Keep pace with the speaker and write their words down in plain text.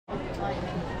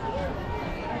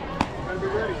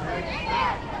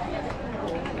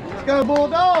Let's go,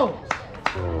 Bulldogs!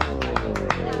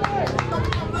 I'm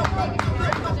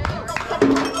from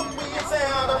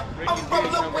Louisiana. I'm from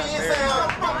Louisiana.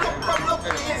 I'm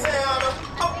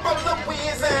from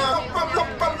Louisiana.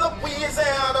 I'm from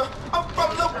Louisiana. I'm from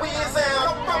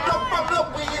Louisiana. From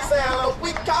Louisiana.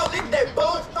 We call it that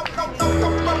boat. I'm from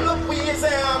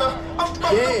Louisiana. I'm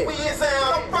from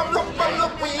Louisiana. I'm from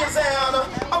Louisiana.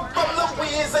 I'm from Louisiana. I'm from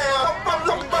Louisiana. I'm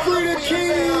from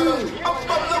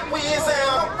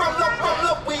Louisiana. From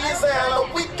Louisiana.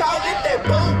 We call it that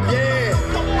boat.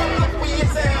 Yeah. I'm from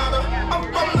Louisiana. I'm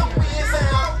from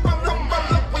Louisiana. I'm from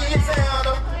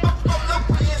Louisiana. I'm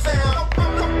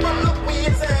from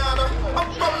Louisiana. I'm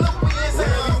from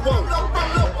Louisiana. I'm from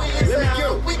Louisiana.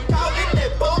 We call it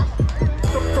that boat.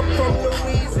 From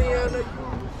Louisiana.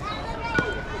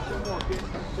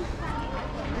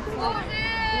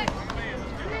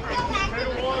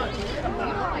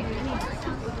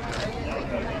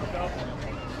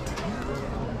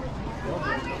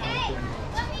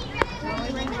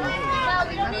 No,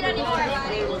 we don't need any more.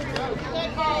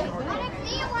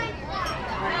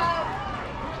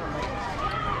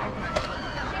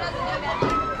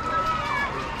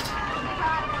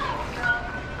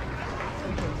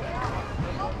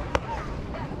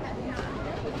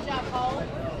 Good job, Paul.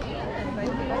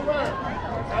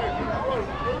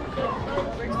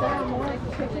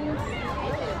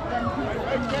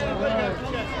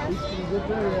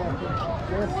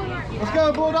 Let's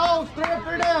go, Bulldogs! 3 up,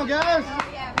 3 down, guys!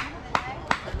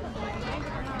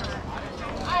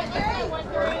 Alright, Larry, 1-3.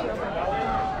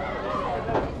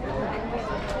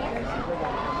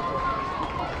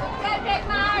 Good pick,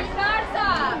 Myers. Starts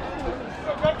up.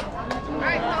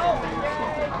 Alright, Cole.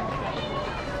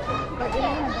 Good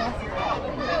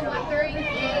 1-3.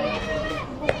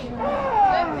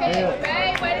 Good pick, Ray.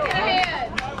 Way to get ahead.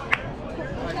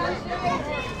 Good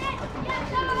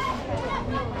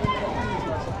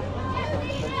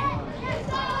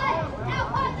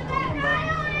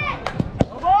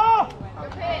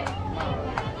pick.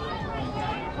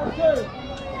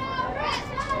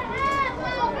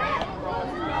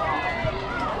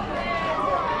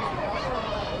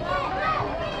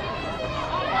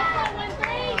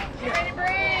 Get ready to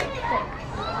breathe.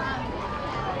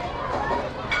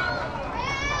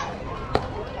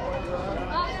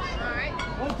 Alright.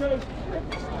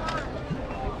 1-2.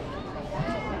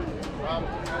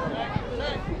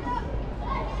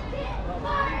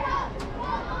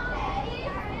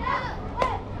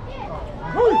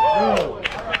 Way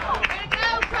to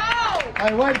go, Cole.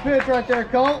 Hey, way to pitch right there,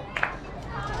 Colt.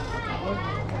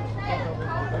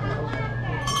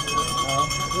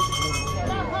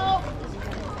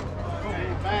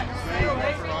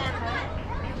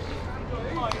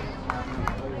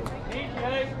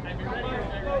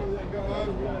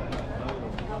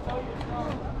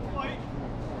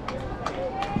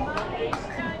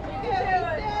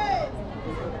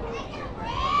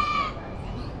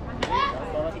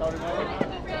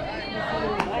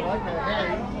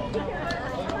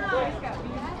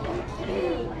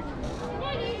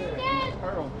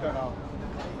 Cut off.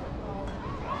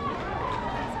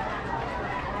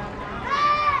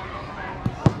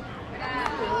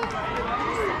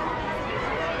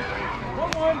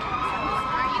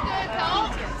 Are you good, Cole?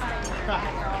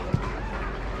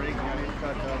 Rick got his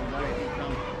cut the other day. He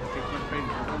come 6 feet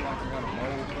from him like he got a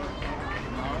bowl cut.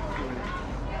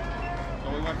 So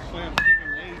we went to swim chicken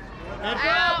lead.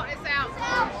 Out. It's out.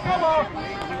 Come on!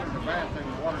 The bathroom,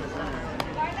 the water's in there.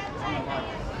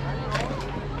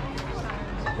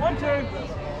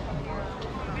 1-2.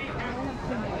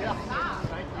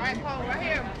 All right, Paul, right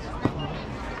here.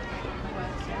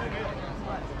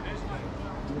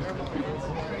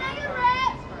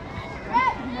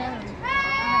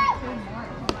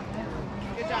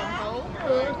 Good job, Cole.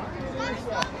 Good,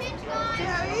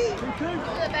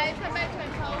 babe. Come back to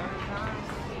him, Cole.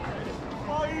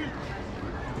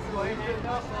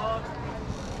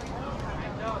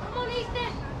 Come on,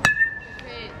 Easton.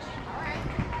 Pitch. All right.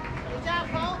 Good job,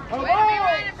 Cole. Way to be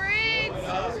right and breathe.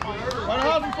 What a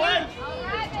husband play! All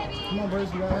right, baby. Come on,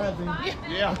 Bruce, you gotta have him.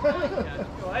 Yeah. Good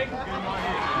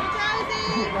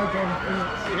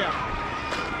Yeah.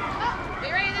 Be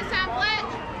ready this time,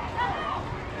 Fletch.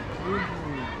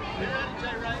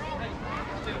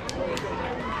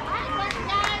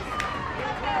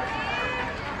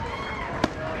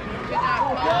 Good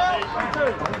job,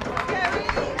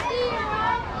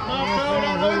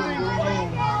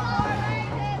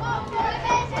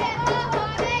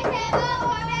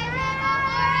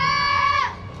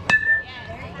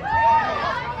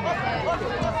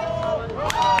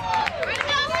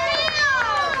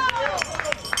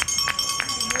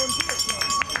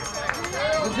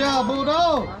 Good job,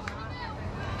 Bulldogs.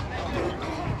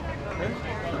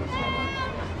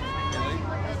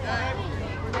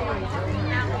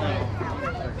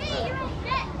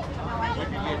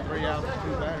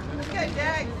 Let's go,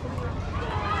 Jack.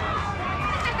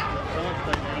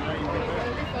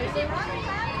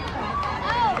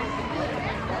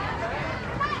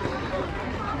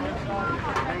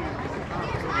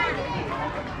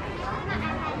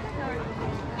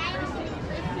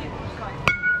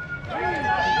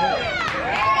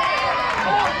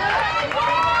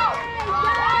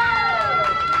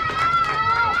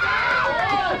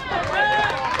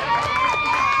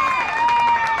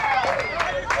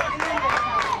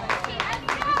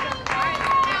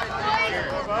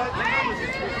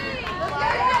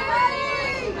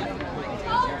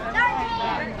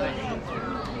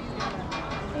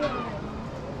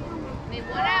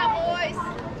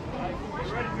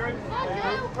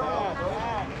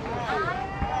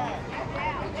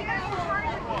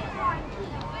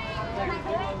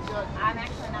 I'm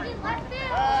actually not.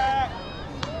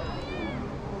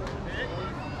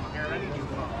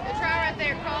 Good try right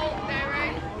there, Cole. Stay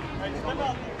right.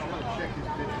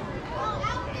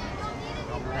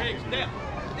 Hey, step.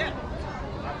 Step.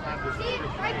 See it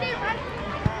right there, right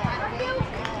there.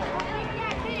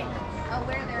 Oh,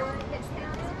 where there hits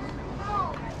things.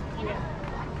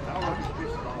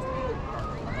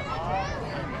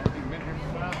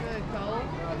 Good, Cole.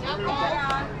 Jump, Cole.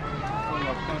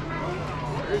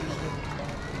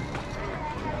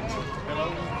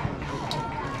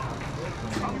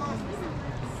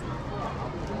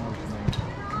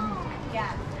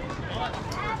 Yeah.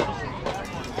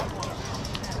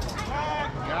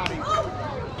 Got him.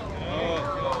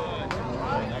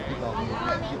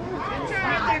 Good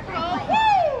try right there, Cole.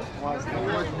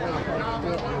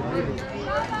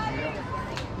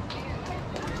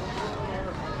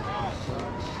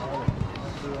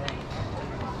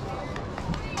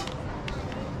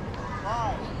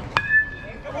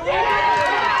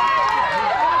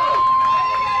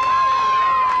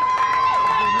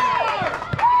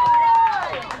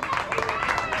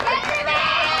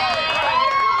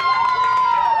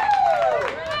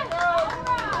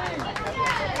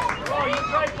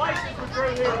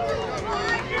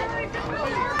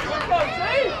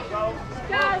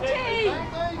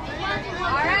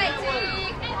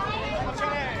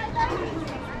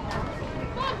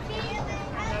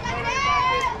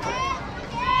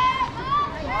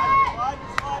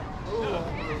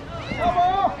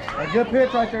 A good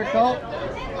pitch right there, Colt.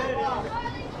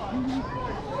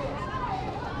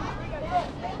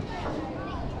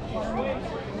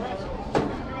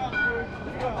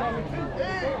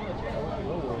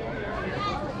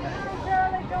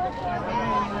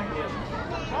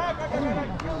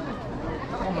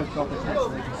 Almost got this next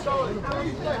thing.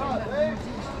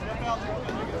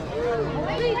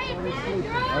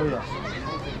 Oh, yeah.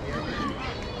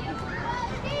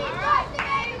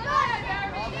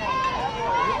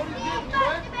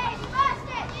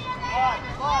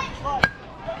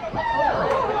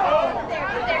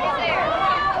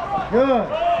 Good.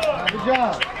 Good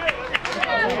job.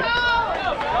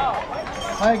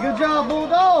 Hey, good job,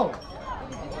 Bulldogs.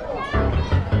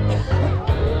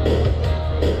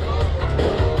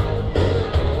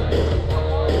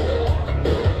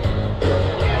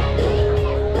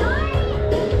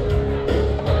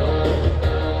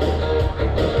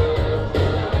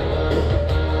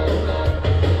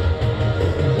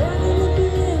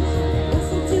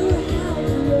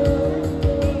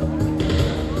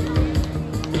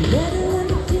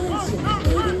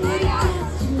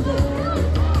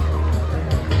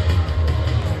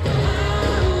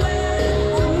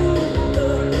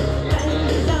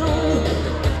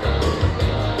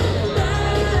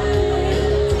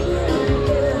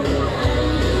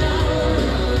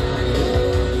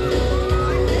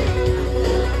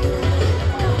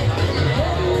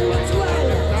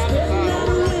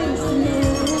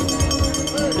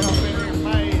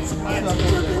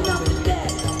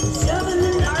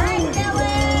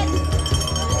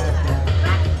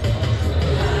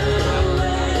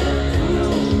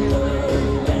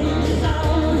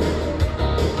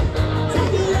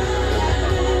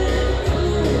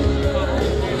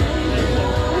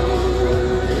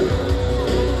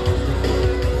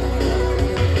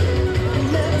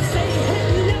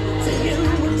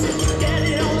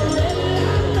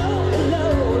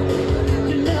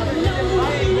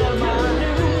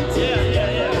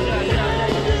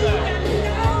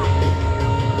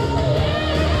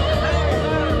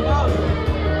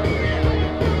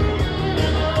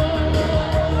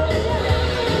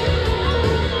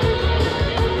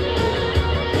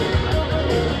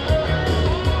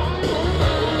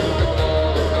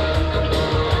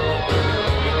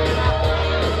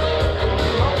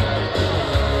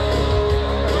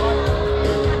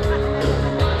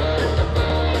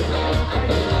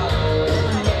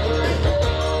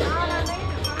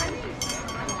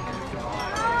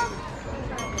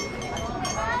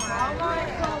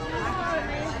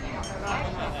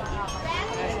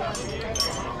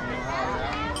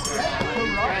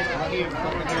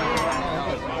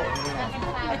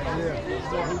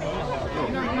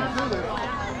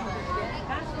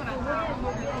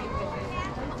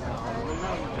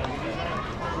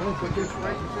 Put this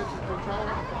right in control.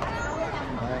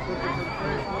 Put this in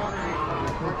fresh water.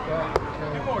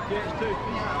 Get more kids too.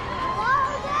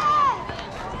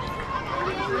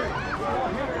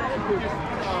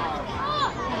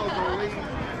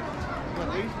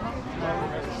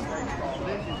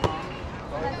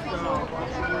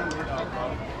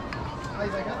 Hey,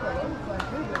 they got that other thing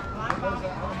too, that does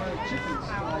that automatic chickens,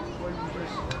 like where you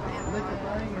just lick a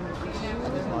thing and it just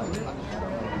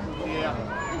Yeah.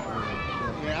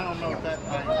 Yeah, I don't know if that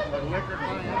thing, the liquor thing,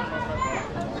 I don't know if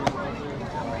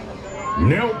that.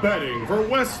 Now batting for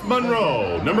West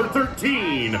Monroe, number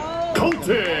 13,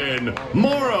 Colton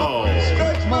Morrow.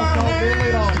 Come on, Cole, Billy,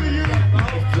 it on.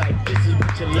 Like this is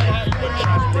what you like, but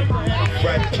try to take it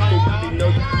right. People really know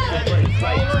you can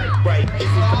fight, right? This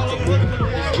is what you really do.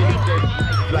 This really dirty.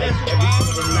 Like every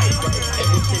single night, right?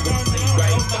 Every single day,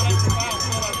 right?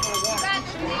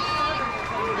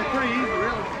 They're pretty easy,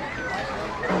 really.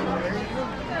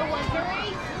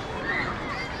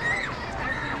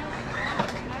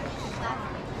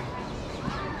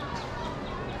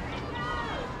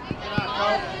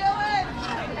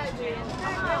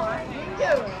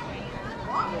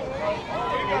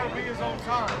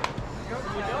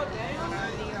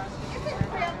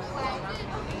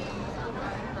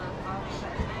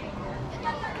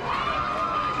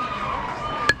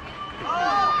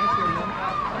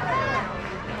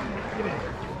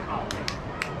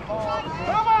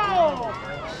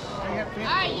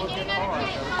 Alright, you get another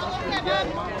chance. I'll look at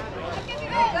them.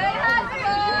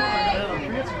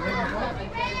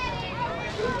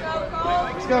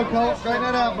 Let's go, Cole. Straighten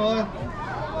that out, bud.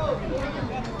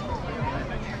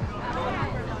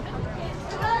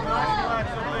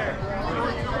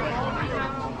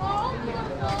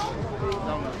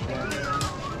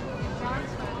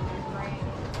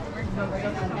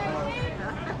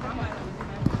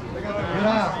 Get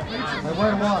out. Hey,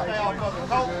 wait a while.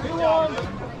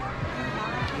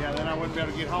 Yeah, then I wouldn't be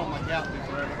able to get home like out there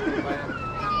forever.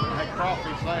 I had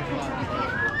crawfish last night.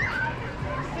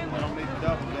 I don't need to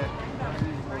double that.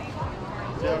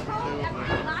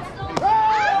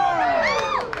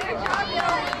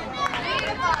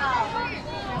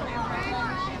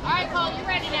 Alright, Cole, you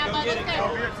ready now, bud? Let's go.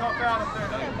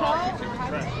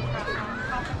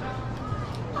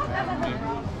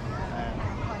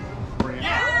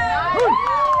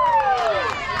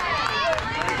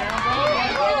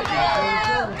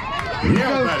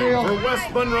 Now batting for West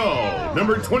Monroe,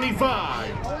 number 25.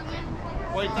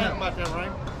 What do you think about that,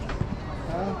 Rain?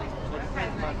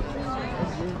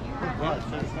 What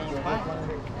do you think about that?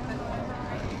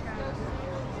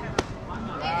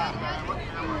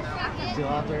 Still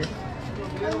out there.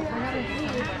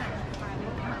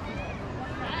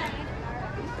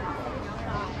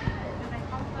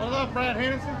 What's up, Brad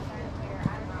Henderson?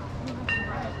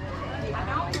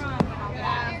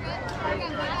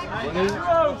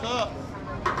 What's up?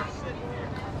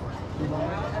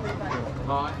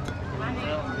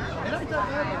 It ain't that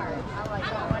bad.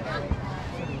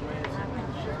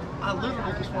 I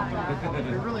literally just walked on it.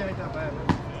 It really ain't that bad.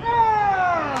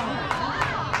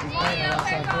 He's playing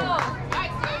outside there.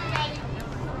 Alright, so you ready?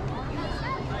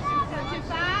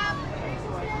 2-5.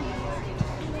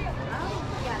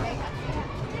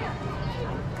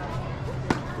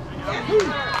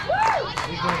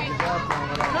 He's doing a good job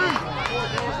playing it out.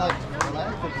 It's like the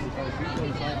last picture he's doing the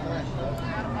same thing.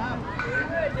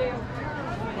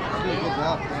 He's doing a good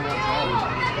job playing outside.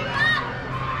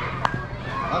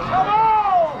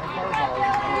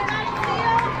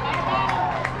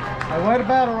 Hey, way to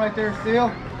battle right there, Steele.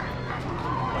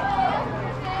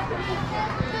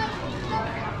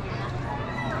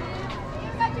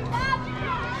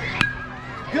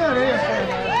 Good answer,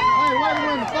 man. Hey, way to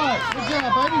win the fight. Good job,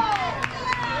 baby.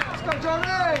 Let's go,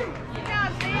 Johnny.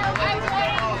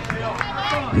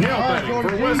 Now batting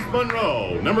for West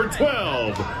Monroe, number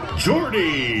 12,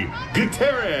 Jordy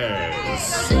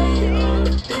Gutierrez.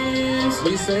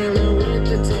 We sailing with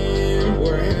the team.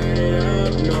 We're headed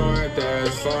up north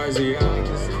as far as the eye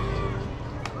can see.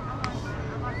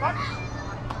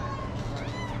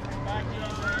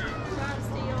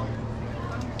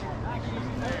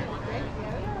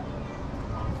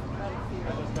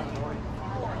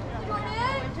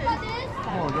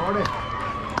 Come on, Jordy.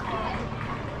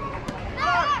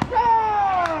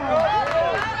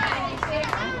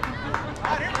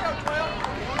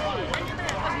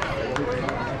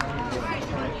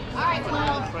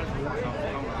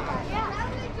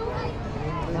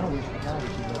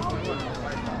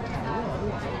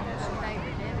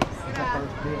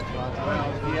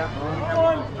 Yeah.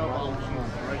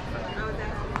 racetrack.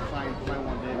 Same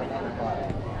one did.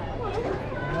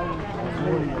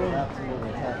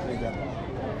 Absolutely tattooed that one.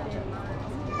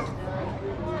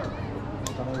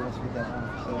 I know he wants to get that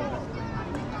 100%.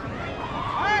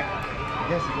 I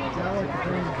guess he does. I like the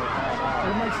green, but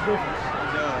it makes a difference.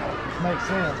 It makes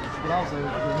sense, but also if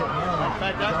you're hitting one. In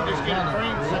fact, I could just get a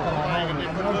cream simple thing and then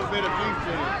put a little bit of juice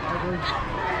in it.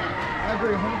 I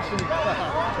agree 100%.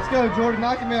 Let's go, Jordan.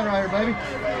 Knock him in right here, baby.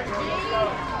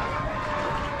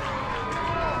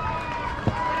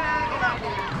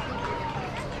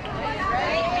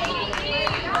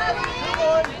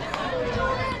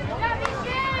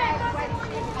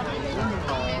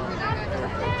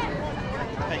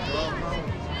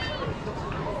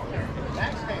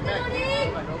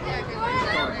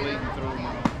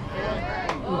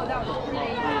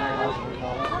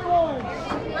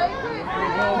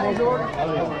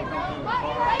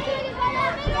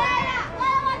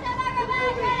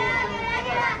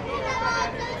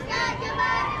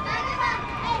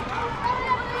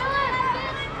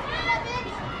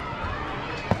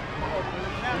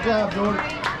 Good job, Jordan.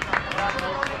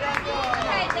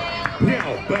 Now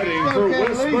batting for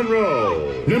West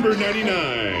Monroe, number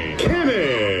 99,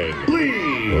 Kenneth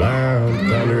Lee. Loud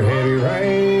thunder, heavy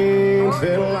rain,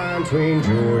 set a line between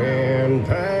joy and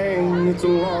pain. It's a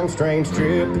long, strange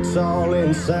trip, it's all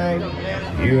insane.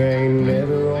 You ain't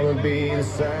never gonna be the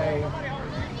same.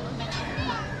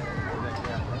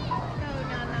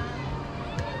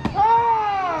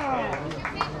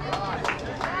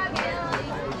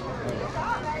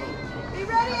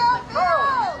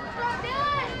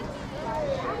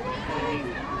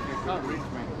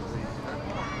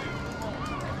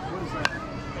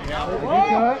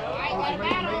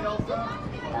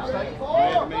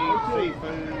 Red meat,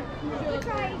 seafood.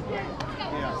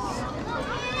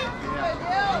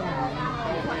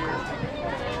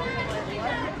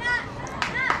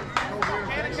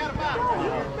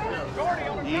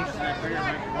 Yeast that beer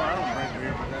makes it, well, I don't drink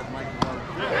beer, but that makes it work.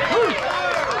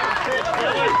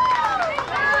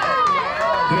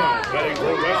 Now batting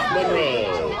for West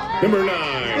Monroe, number 9,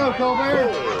 Let's go,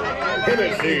 Colbert.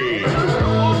 Hennessy.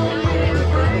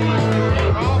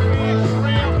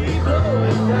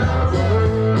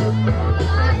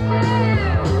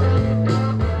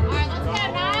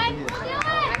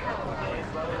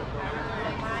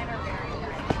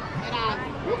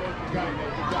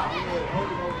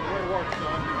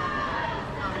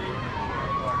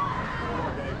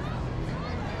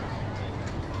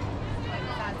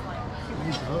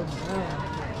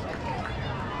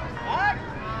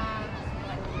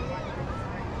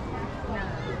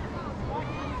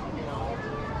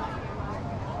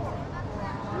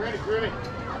 You ready, Gritty?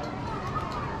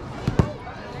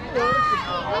 All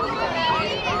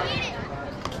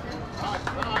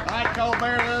right,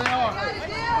 Colbert, there they are.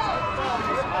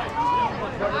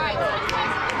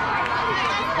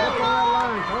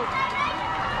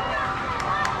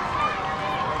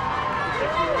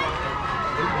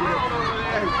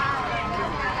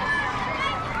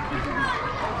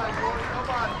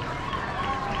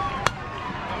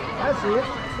 That's it.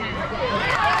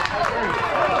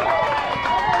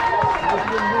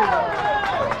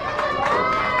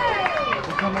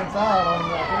 Come inside on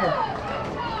right there.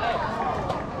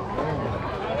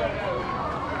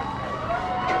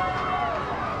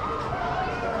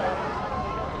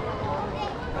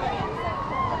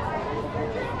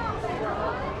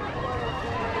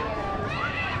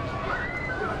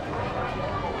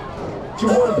 You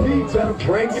wanna be better,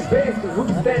 bring your best. We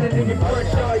be standing in your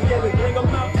front yard yelling, bring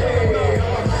 'em out, hey.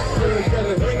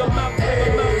 Yelling, bring 'em out,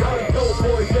 hey. All the dope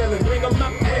boys yelling, bring 'em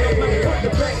out, hey. Put the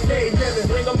backstage yelling,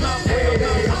 bring 'em out, hey.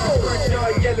 Front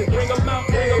yard yelling, bring 'em out,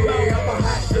 hey. I'm a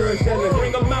hot girl yelling,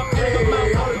 bring 'em out,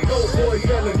 hey. All the dope boys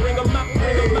yelling, bring 'em out,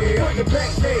 hey. Put the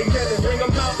backstage yelling, bring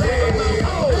 'em out, hey.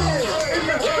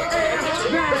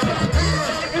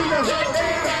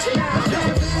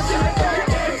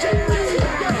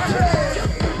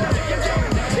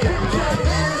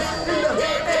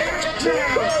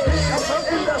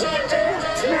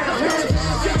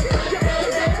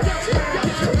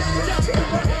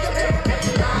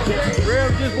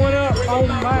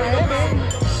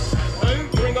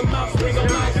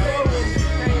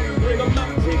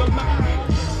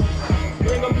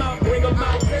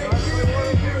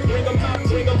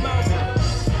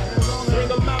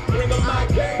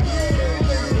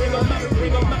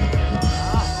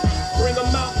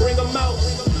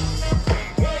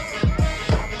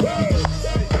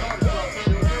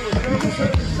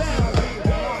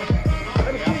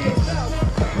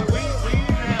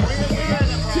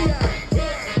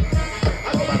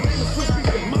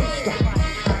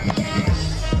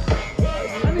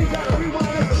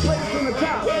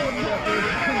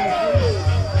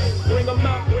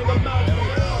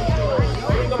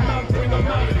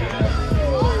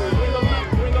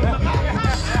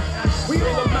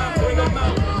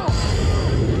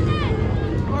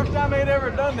 had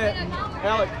ever done that in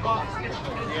Alex box.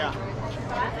 Yeah.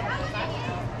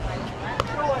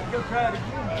 I'd like to go try it again.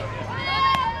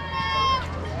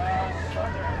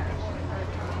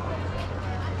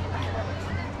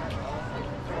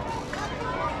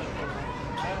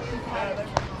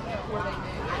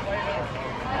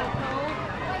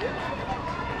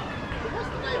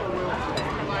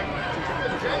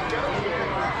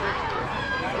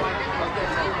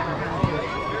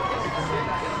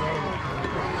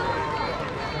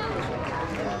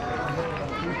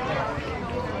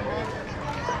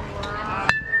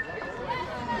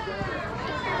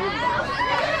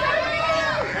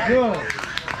 Good.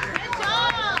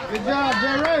 Good job,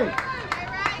 Jerry.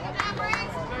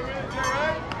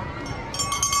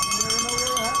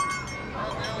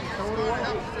 Come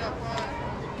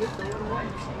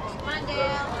on,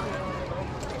 Dale.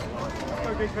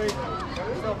 Okay, Pete.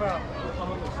 Yourself out.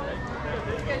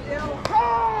 Good job,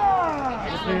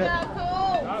 cool. Seen it.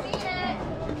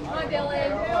 Come on,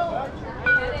 Dylan.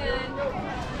 Get in.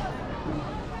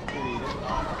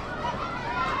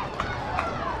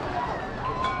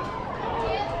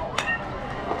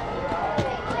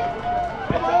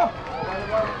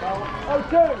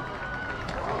 Okay.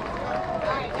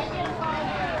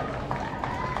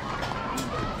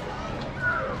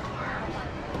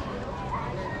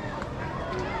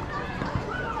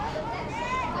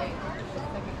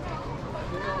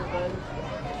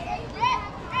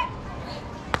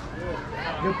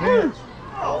 Good pitch.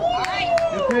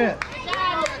 Good pitch.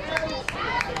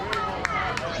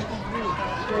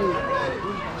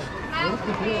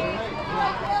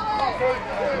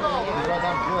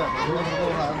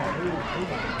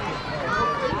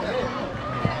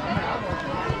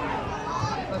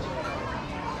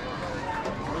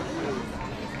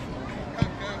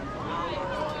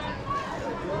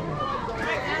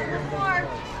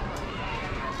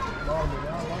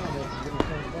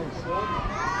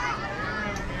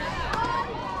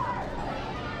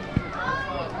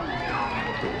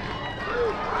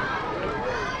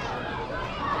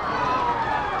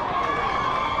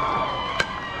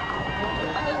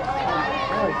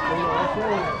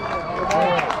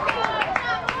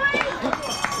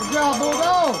 Good job,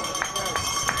 Bulldogs.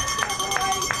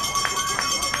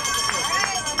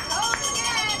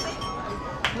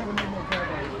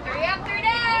 Three up, three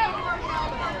down.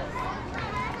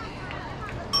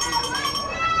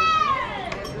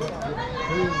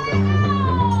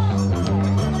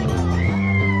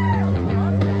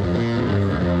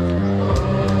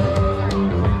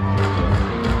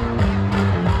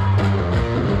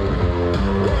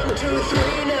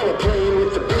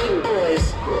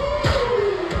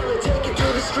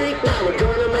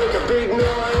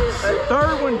 That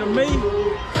third one, to me,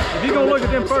 if you're going to look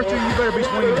at them first two, you better be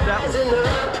swinging at that one.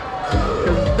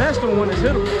 Because that's the one that's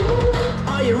hit them.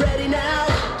 Are you ready now?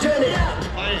 Turn it up.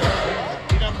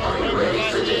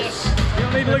 You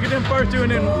don't need to look at them first two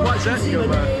and then watch that go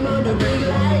by.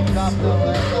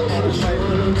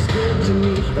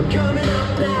 I'm coming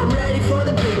up now, I'm ready for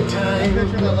the big time.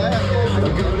 I'm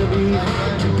gonna be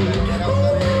hard to beat.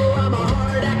 Oh, I'm a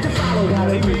hard act to follow. Got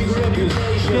a big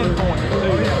reputation.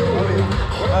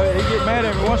 I mean, he get mad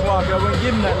every once in a while because I wouldn't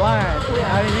give him that line.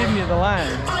 I didn't give him the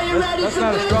line. That's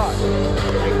not a strike.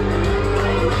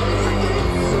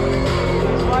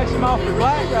 Slice him off the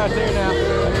black right there now.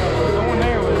 Going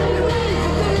there with it.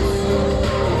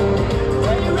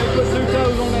 They put two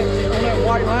toes on that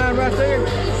white line right there.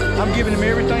 I'm giving him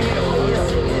everything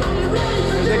else.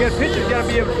 Because they got pitchers got to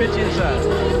be able to pitch inside.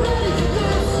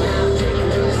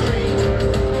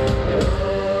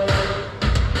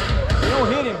 You don't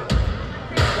hit him.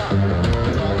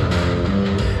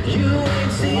 You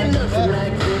ain't seen nothing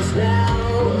like this now.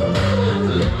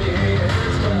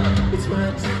 It's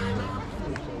my time.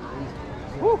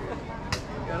 Woo.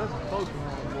 Yeah, that's a close one.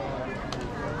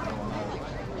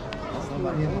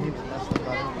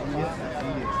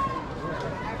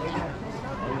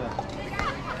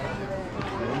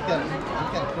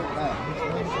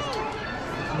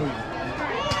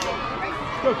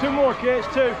 Go two more, kids,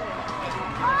 two.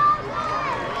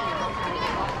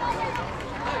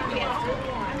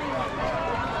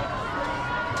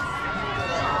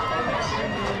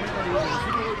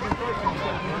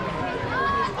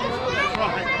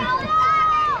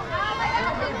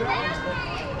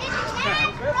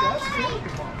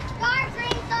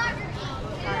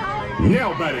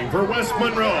 Now batting for West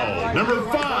Monroe, number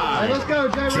 5. Hey, let's go,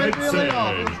 Jay. Jensen.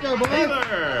 Let's go, boys.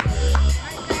 Taylor.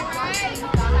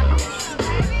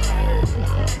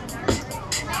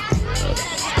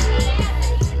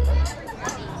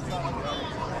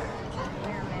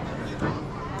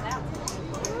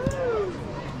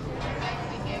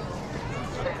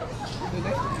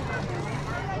 Get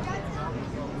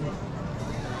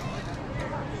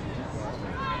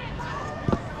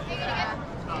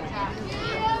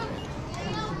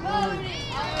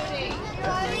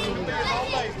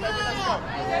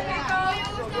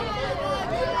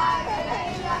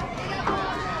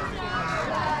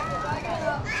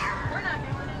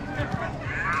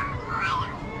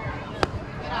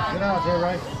out there,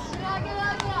 right?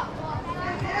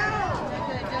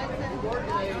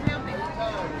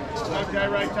 Okay,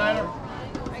 right, Tyler?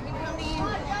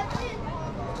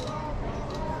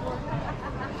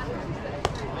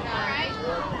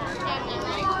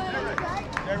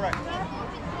 Okay, right.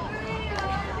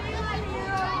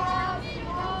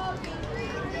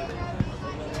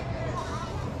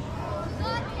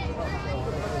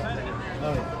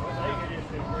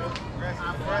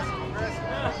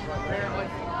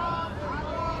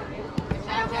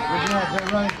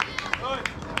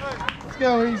 Let's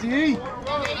go, Easy.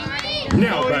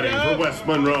 Now batting for West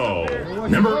Monroe,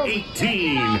 number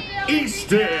 18,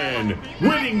 Easton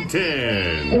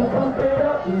Whittington. Pump it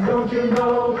up, don't you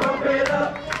know, pump it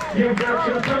up. You got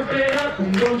to pump it up,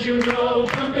 don't you know,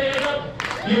 pump it up.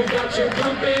 You got to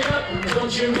pump it up,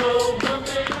 don't you know, pump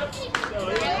it up.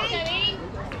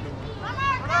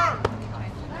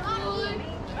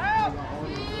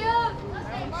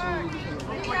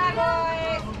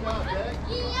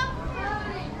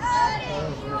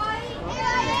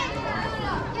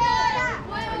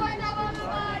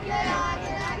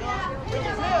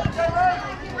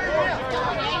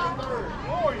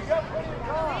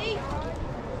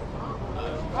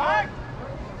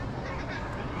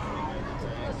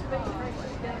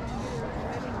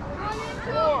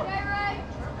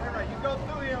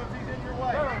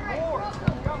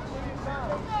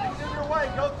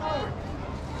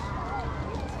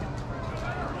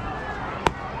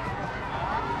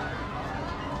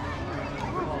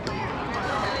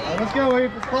 Let's go,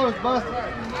 Eve. It's close, bust.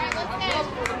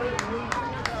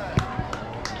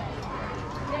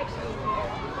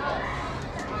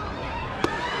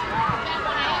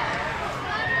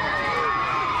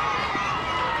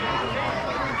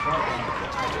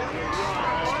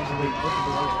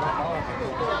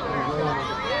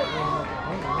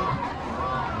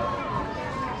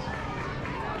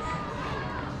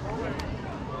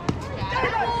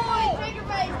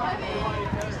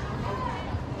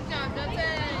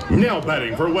 Now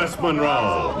batting for West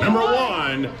Monroe, number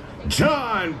 1,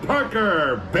 John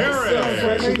Parker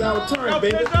Barrett.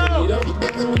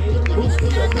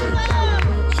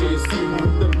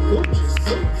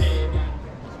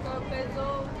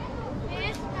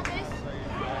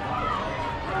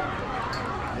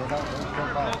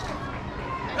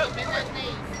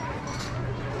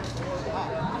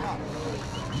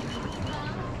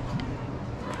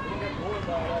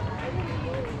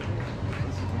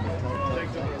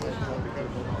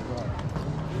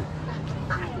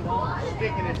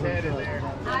 Sticking his head in there.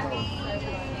 I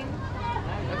mean,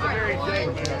 That's a very shame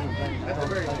move. That's a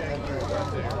very shame move right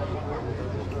there.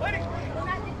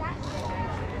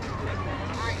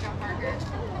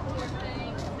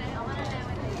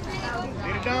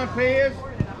 Get it done, Piz.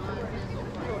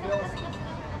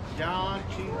 John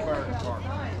Cheeseburger Parker.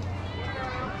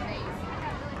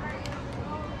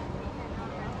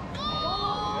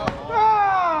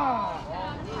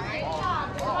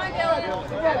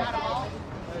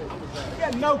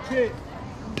 No kick.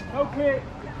 No kick.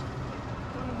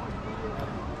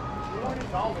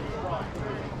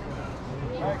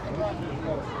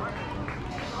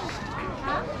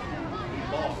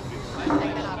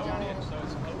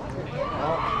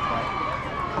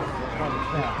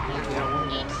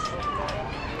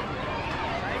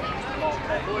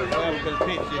 Because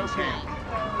pitch didn't count.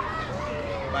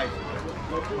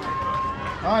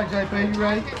 All right, JP, you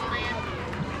ready?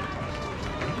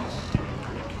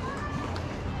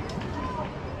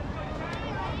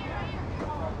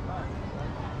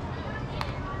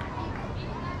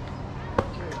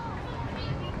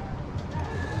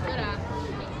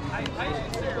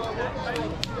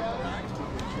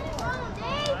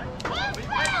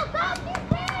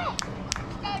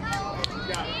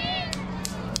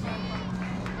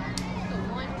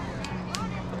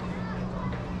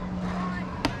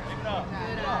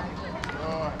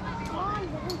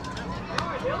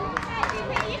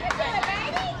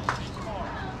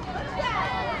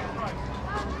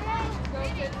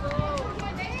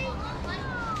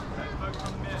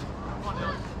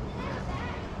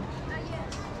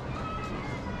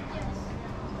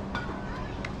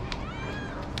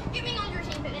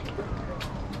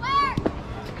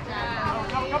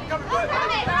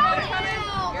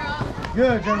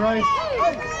 Good, John Rice.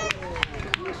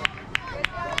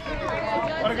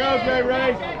 Way to go, Jay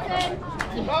Ray.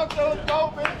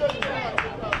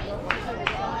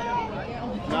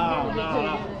 No.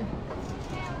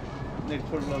 Need to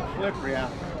put a little slippery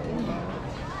out.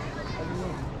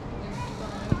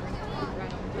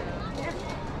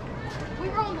 We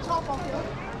were on the top of it.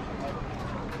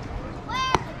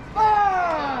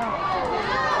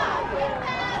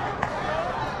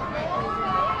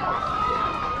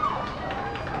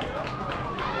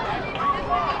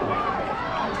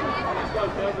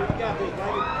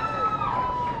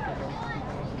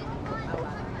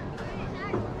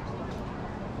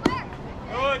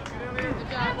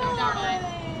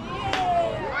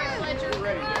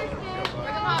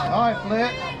 All right,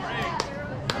 Flint.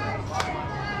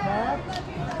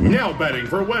 Now batting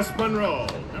for West Monroe.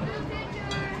 Good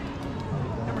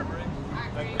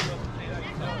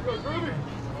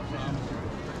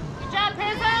job,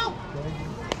 Pizzo.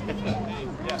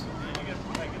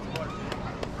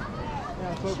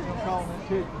 Yeah, folks are calling that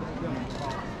kick.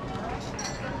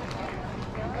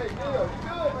 Hey, good,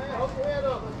 man. Hold your head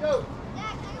up. Let's go.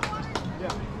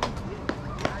 Yeah.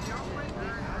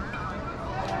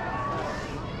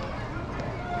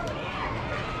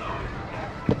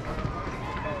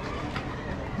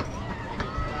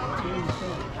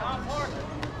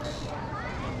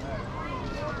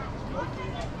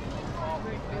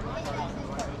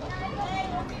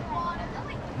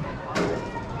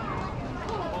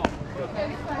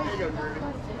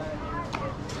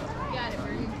 Got it,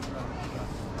 Rudy.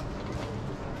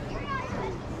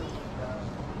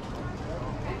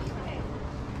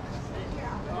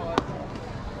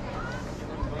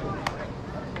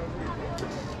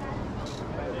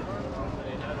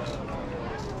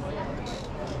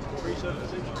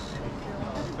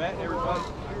 You bat, everybody.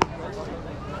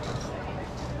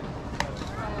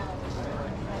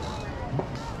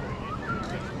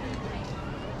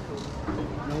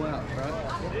 No outs, right?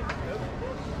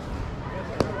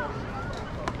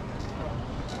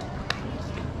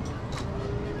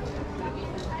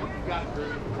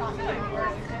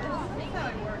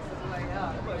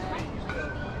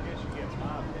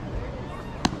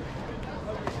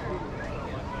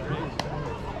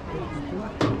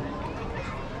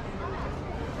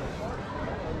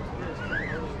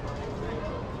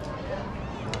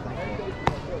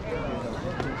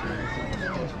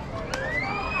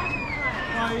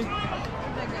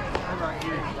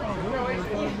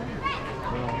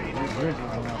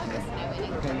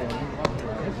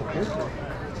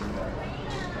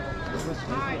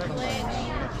 Alright, Fletch.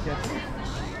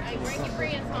 Hey, bring your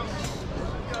friends home.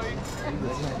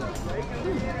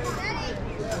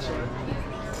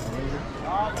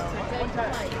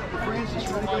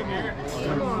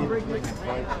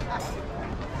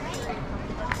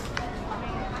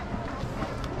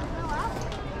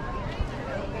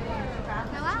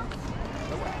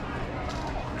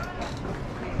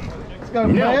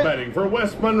 Now batting for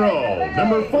West Monroe,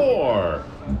 number 4,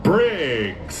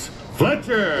 Briggs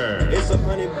Fletcher. It's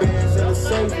 100 bands in the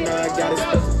safe now. I got a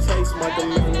special taste. Michael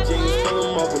living jeans, fill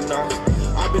them up with knots.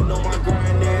 I've been on my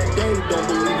grind every day. Don't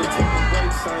believe it, take a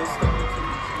break, science.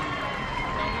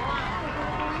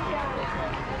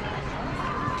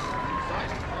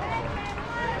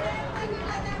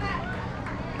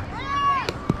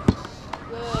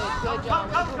 Good job.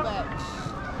 Let's go back.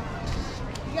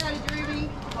 You got it, Dreamy.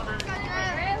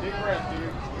 Deep breath, dude.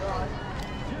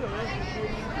 You all right?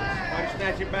 Why don't you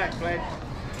snatch it back, Fletch?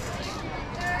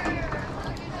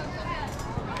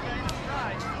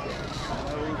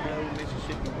 Oh,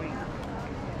 Mississippi wing.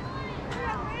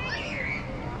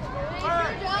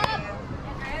 Good job.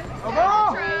 Come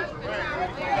on!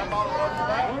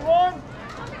 One.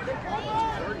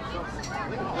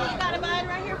 You got a bud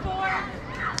right here for her?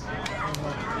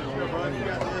 You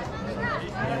got this.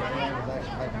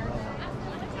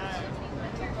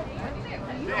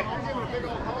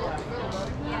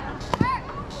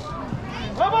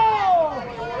 Come on!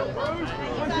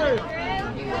 1, 2.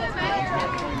 You got it back.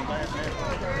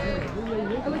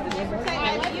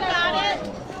 You got it.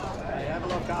 Hey, have a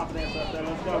little confidence up there.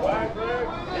 Let's go, baby.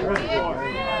 Get ready for it.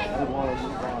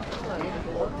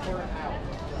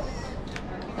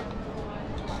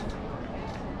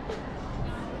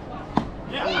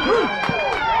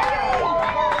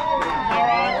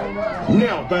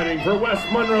 Now batting for West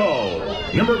Monroe,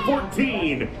 number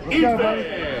 14, Ethan.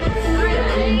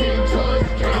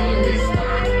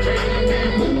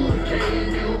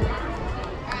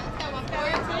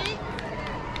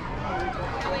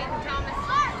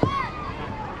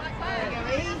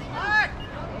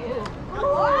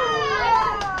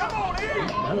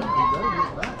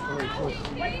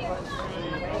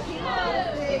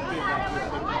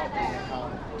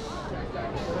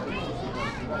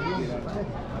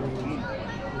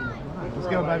 Let's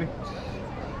go, baby.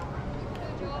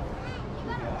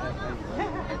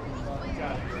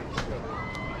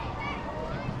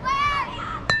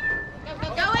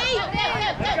 Go eat!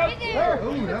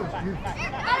 Ooh, that was beautiful.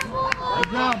 Good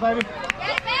job, baby.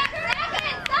 Get back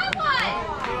second, someone!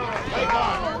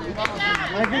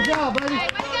 Hey, good job, baby.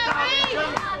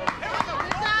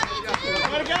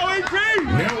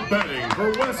 Now batting for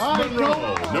West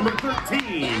Monroe, number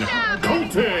 13,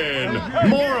 Colton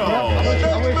Morrow.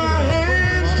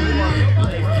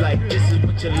 Like this is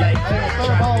what you like.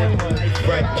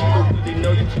 Right. They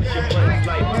know you put your buttons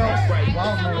like right. Well, I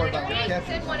don't know about the catch.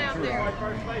 Send one out there.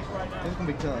 It's gonna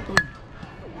be tough.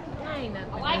 I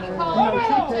like it, Cole. I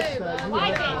I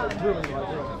like it. Really like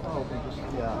it.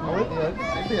 Yeah. Oh,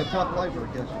 it'd be a tough play for a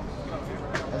catcher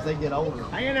as they get older.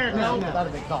 Hang in there, Cole.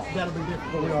 That'll be tough. That'll be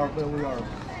different. But we are.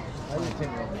 Maybe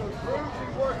 10-year-old.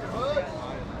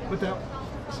 Without,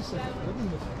 it's a second.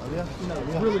 Oh yeah. No,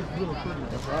 really, really pretty.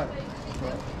 That's right. That's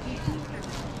right.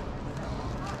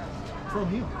 From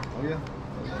him. Oh yeah.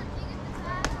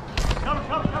 Come.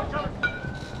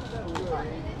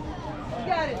 You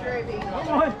got it, Draby. Come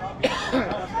on.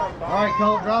 All right,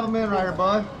 Cole, drive him in right here,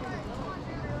 bud.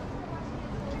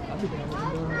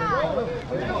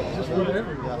 Just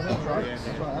whatever. Yeah, that's right.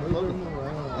 That's right. Absolutely.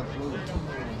 Absolutely.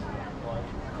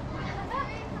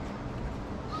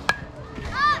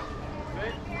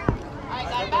 I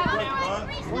got back now.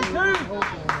 1-2.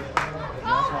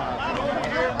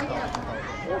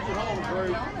 Force it home,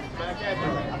 Drew. Back at you.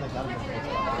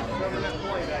 Cover that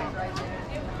play, Dave.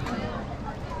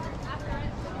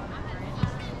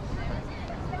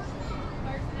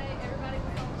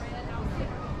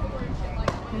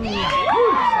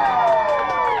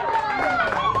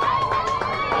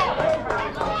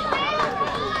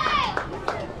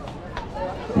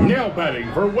 Now batting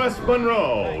for West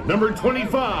Monroe, number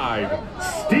 25,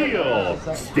 Steele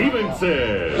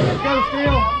Stevenson. Let's go,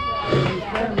 Steele.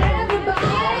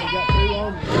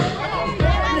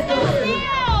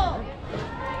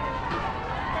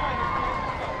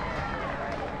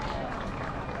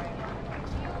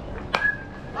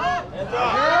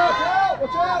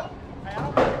 Watch out!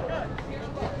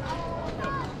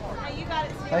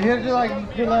 Hey, hit it just like you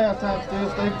did last time, Steele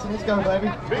Stevenson. Let's go, baby.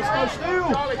 Let's go,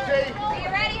 Steele. Are you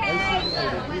ready, Harry?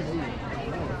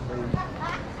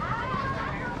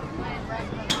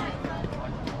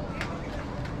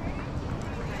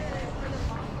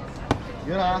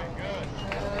 Good eye.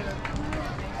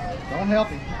 Don't help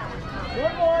him.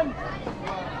 Good one.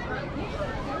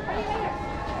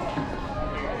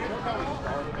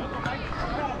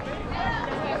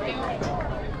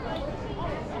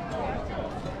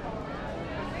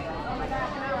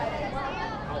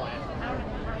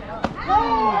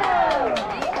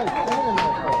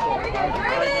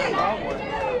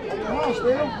 Come on,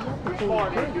 Steele.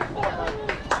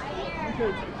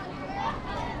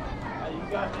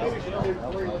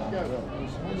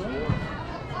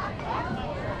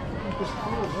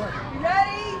 You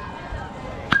ready?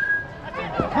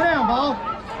 Put down, ball.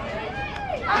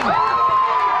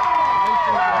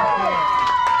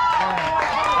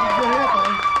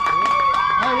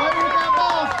 Hey, let me hit that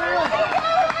ball, Steele.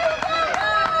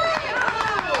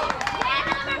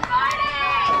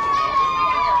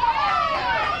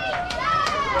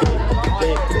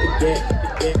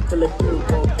 Till it through,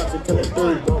 go pass it till it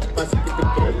through, go pass it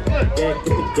get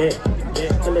the get the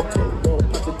till it through, go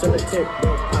pass it till it through, go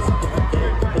pass it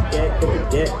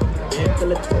get the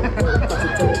till it through, go pass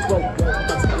it till it through, go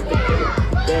pass it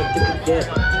get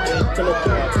the till it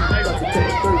through, pass it till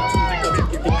it through, pass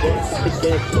it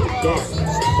get the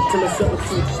until it's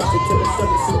 17, pass it till it's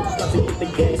 17, pass it get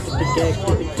the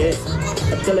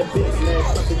until it big man,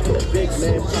 pass it till it big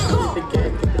man, pass it get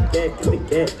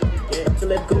the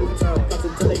till it goes down, pass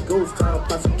it till it goes down,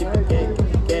 pass it get the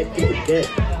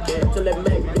till it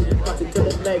make you pass it till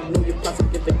it make you pass it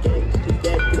get the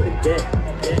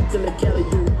till it carry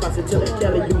you, pass it till it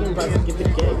carry you, pass it get the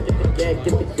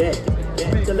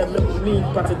till it remember me,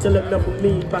 pass it till it remember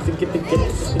me, pass it get the till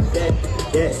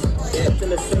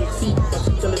it same seat, pass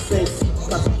it till it same seat,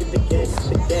 pass it get the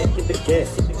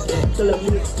till it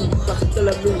move seat, pass it till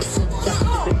it move seat,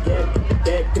 pass it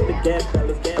get the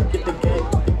fellas, get the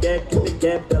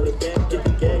fellas,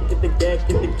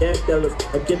 get fellas.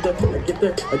 I get the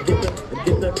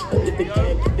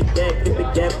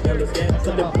fellas.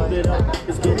 Till they put it up,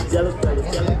 it's getting jealous, fellas.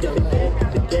 Get the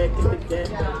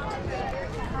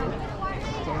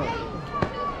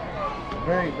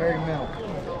Very, very mental.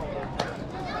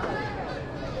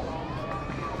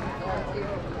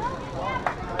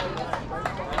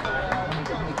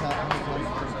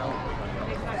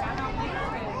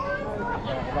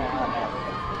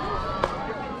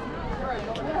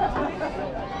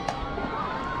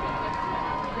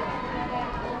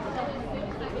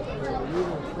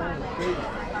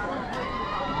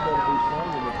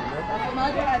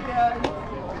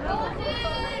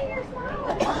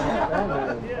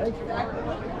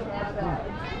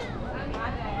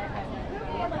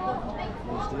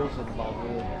 Still said the ball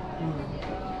good.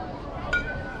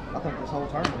 I think this whole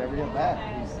tournament, every at bat,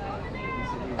 he's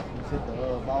hit the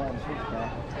ball on the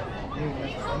switchback. He ain't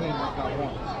missed not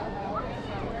once.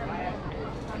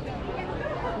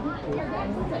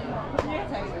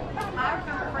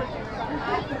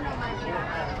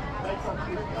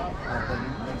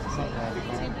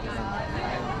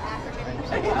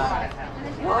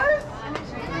 What?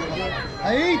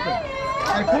 Hey, Ethan.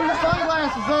 Hey, pull your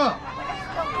sunglasses up.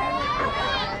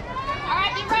 All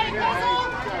right, you ready, Crystal?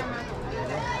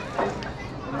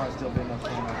 There might still be enough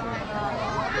time out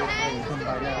there. Hey, come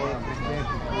back out on this bench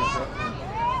and pull us up.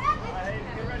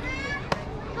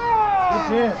 Good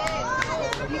hit.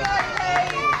 You got it,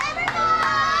 Dave.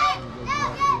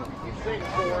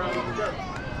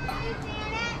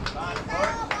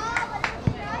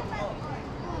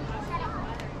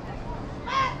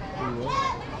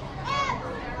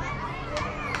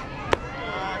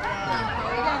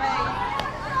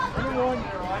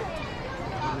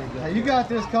 Hey, you got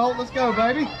this, Colt. Let's go,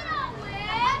 baby.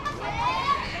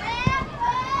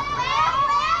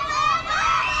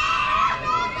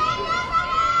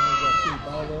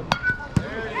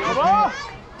 Come on!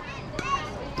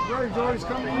 George's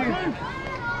coming in.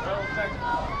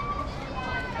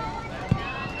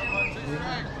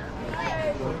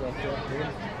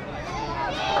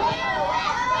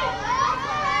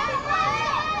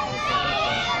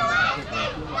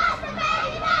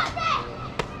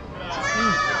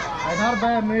 Hey, not a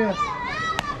bad miss.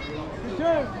 Good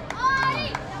job.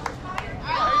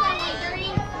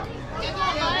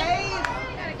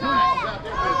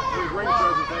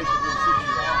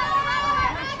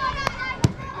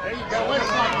 There you go. Wait a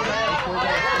second.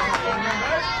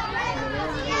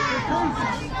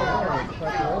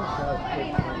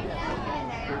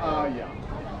 Yeah.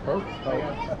 Perfect.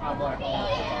 I'm like, oh,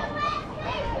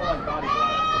 body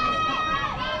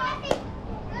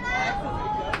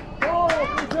Oh,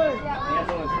 good job. Hands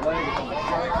on his leg.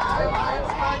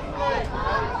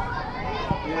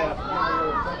 Yeah.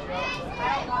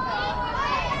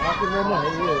 I can remember who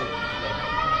he is.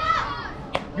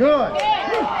 Good.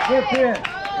 Good pitch.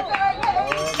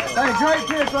 Hey, great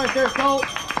pitch right there, Colt.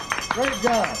 Great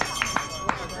job.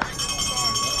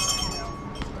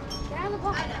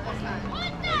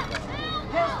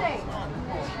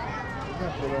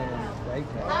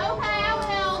 Okay, I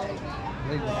will.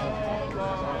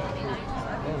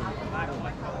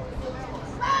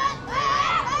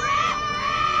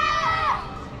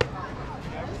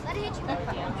 Let it hit you.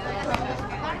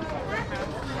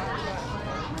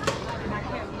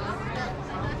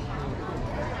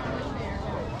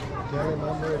 Tell him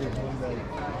I'm ready one day.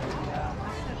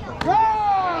 Go!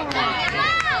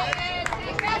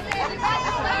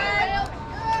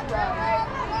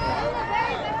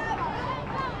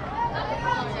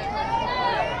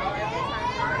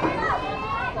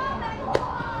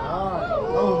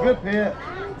 Oh, good pitch.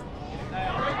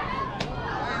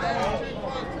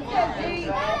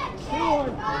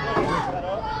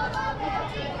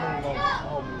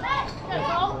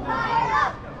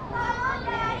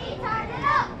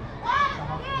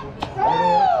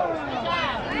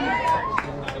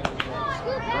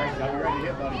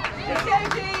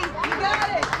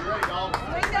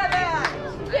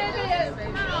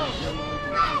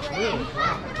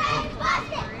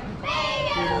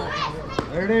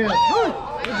 There it is.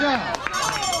 Good job.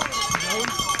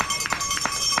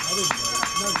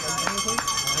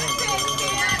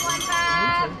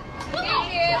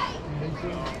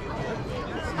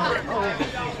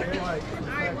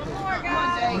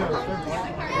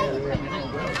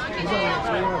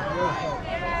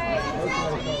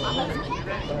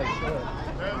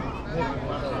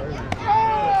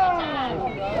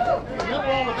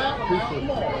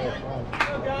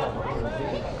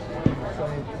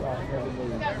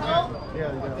 Yeah,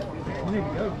 you need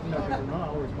to go, because they're not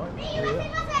always fighting.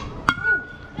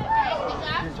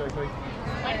 Here's JP.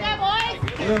 Like that, boys.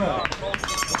 Good.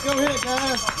 Let's go hit,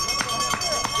 guys.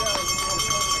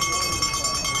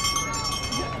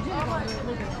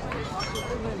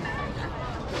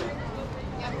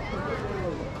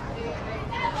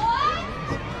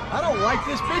 I don't like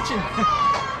this pitching.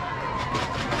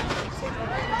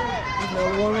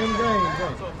 Another one in the game.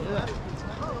 Yeah.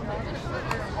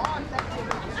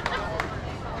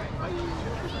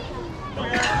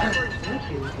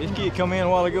 This kid come in a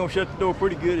while ago and shut the door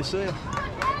pretty good himself.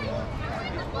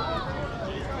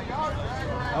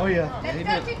 Oh yeah, he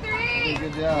did. He did a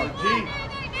good job.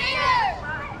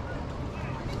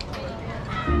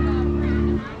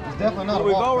 He's definitely not. But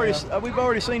we've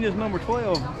already seen this number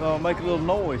 12 make a little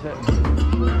noise. He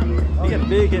got a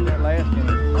big hit in that last game.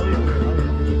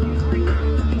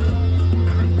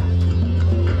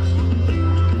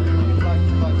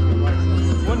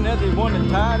 Wasn't that the one that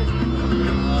tied it?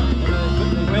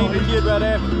 They made the kid right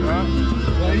after him, right?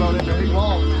 Yeah, he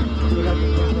walked.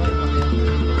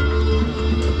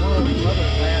 One of these other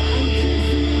fans.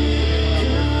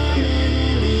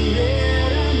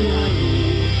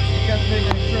 He got the big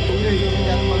name Triple D. He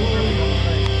got the most triple on the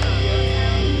thing.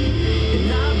 He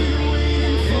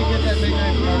didn't get that big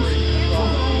name from us.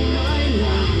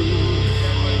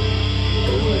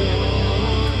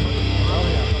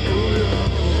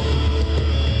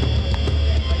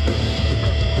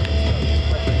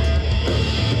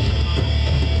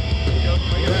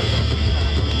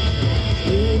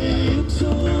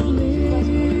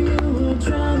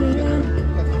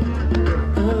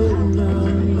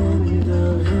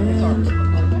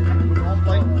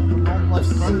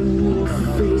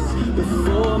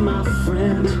 Before my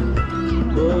friend,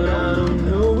 but I don't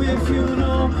know if you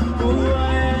know who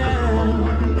I am.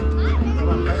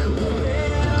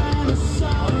 I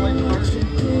saw what you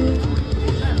did,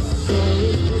 saw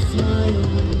it with my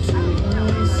own two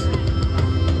eyes,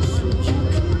 so you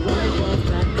can wipe off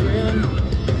that grin.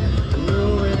 I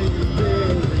know where you've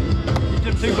been. You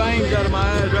took 2 bangs out of my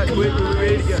eyes right quick. We were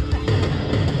ready to go.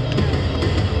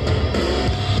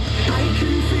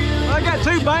 I got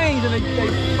 2 bangs and they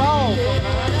fall.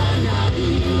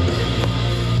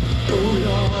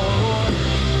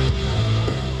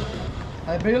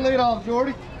 Hey, be the lead off,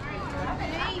 Jordy.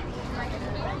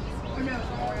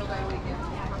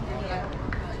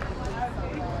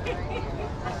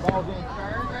 Ball's in.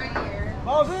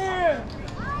 Ball's in!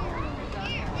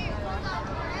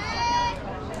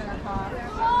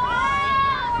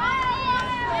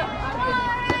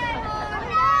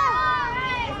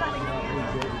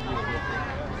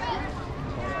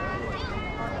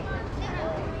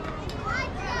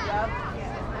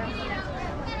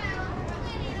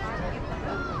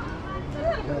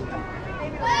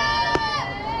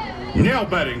 Now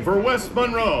batting for West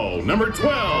Monroe, number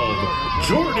 12,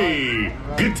 Jordy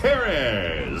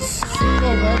Gutierrez.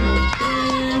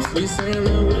 We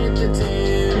sailing with the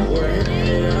team. We're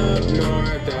headed up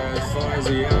north as far as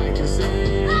the eye can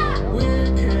see.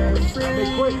 We're carefree.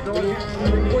 Be quick, Jordy. Be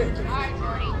quick.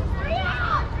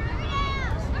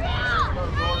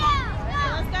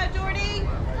 Let's go, Jordy.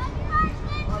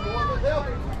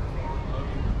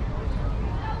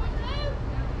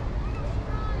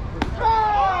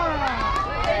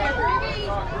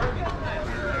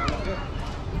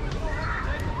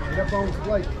 Get up on the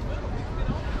plate.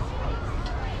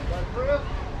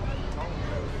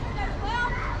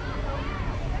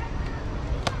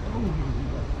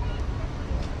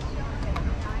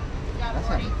 That's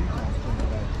happened a few times to me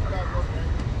today.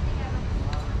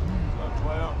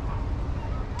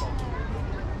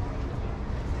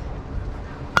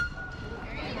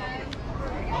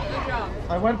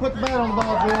 Hey, way to put the bat on the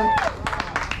ball, Jordy.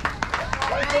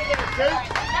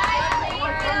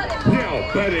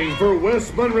 Now batting for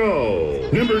West Monroe,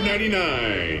 number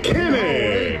 99,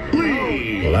 Kenneth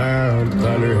Lee. Loud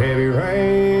thunder, heavy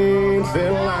rain,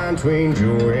 thin line between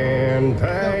joy and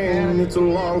pain. It's a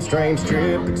long, strange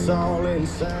trip, it's all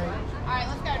insane. All right,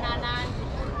 let's go, 9-9.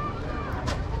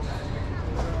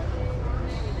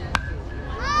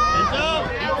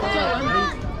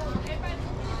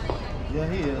 Yeah,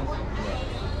 he is. All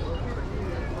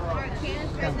right,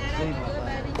 Candace, straighten that up a little,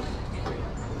 baby.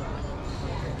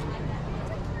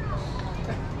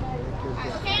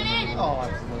 Cannon! Oh,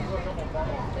 absolutely.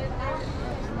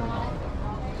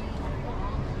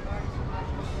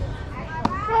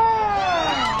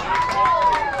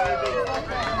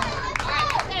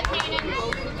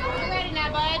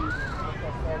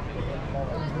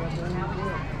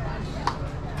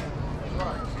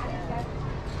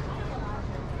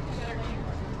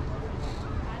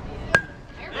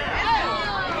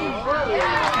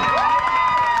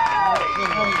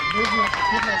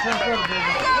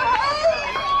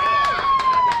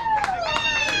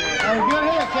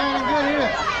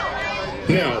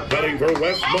 Now batting for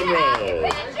West Monroe,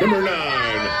 number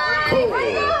 9, Cole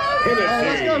Hennessy.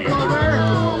 Let's go, Colbert.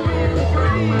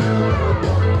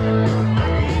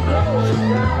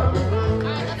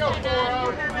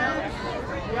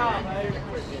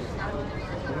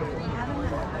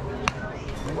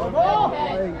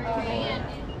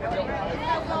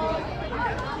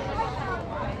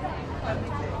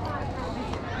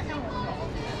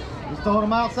 Just throwing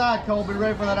them outside, Cole. Be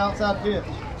ready for that outside pitch.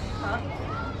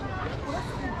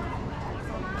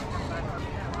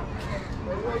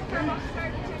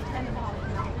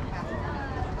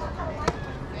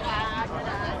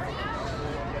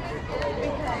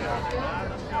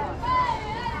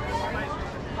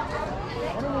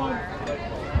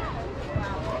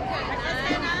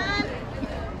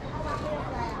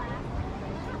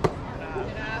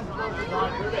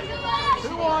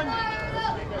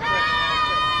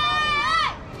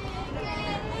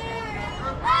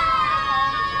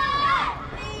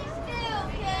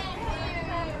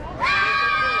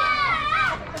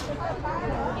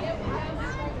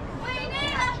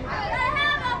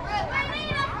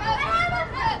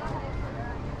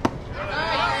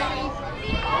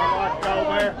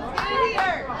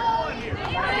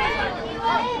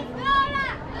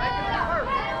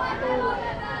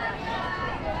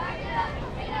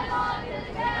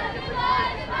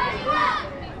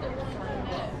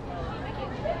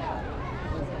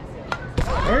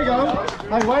 There you go.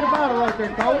 Hey, way to battle right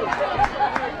there, Cole.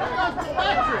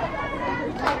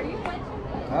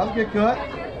 That was a good cut.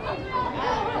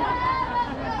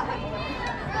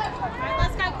 Alright,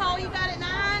 let's go, Cole. You got it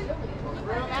 9.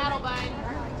 Battle, bud.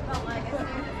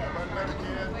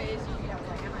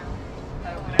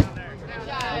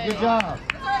 Good job.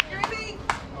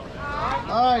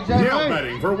 All right, Jay. Now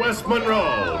batting for West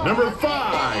Monroe, number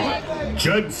 5,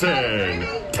 Judson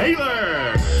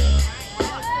Taylor.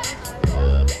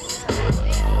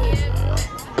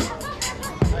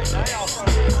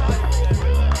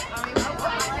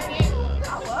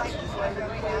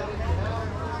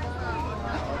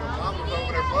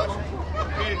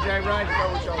 Get it, Jay Right. Go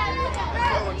with y'all.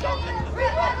 Go with y'all.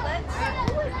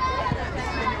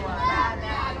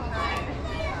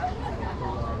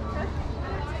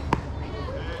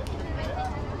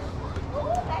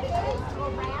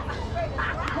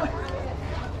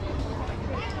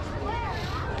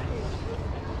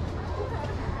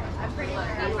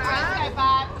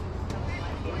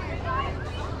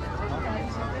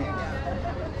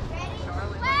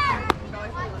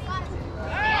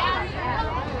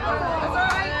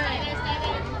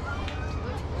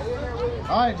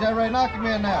 All right, Jay Ray, knock him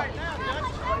in now.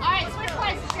 Alright, switch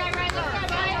places, Jay Ray. Let's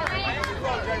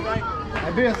go, buddy.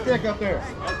 Hey, be a stick up there.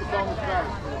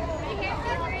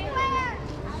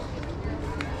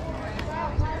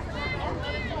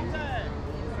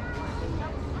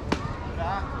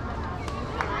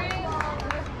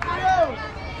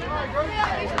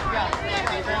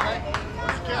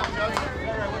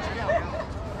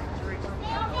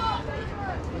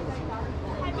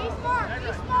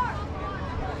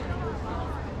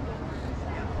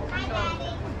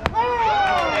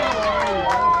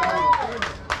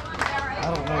 I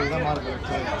don't know. That might have been a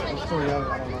take. It's 3-0.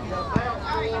 I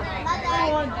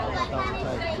don't know.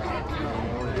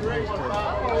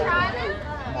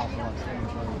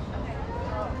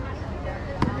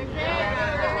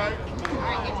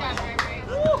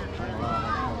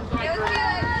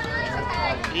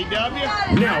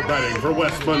 Now batting for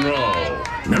West Monroe,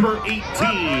 number 18,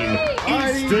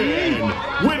 Easton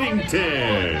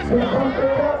Whittington.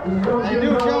 Hey, do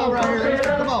a job right here.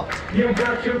 Easton. Come on. You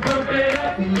got to pump it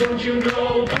up, don't you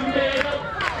know? Pump it up.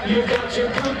 You got to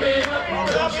pump it up,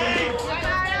 don't you know?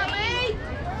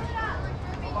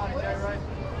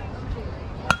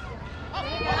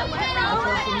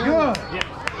 Good.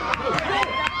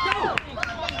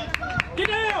 Get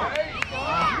down!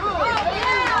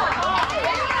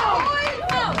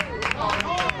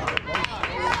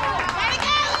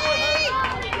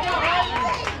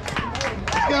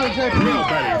 Now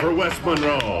batting for West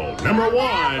Monroe, number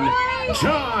 1,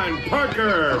 John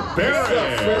Parker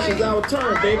Barrett. Fresh is our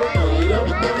turn, baby. Come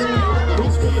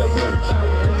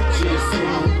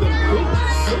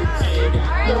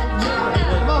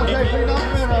on, JP, knock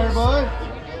him in right here, boy.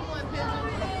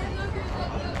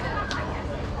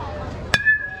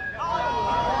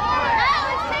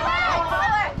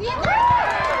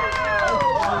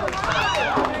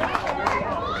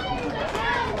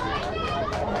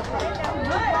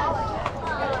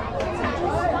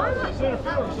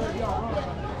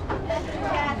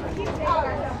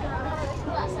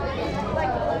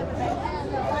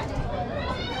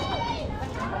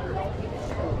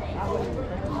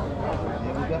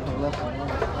 Yeah, we definitely left some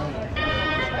money.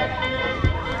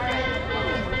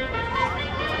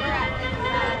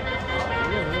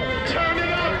 Turn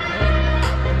it up.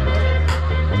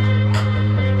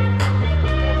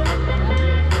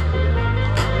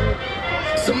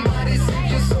 Somebody save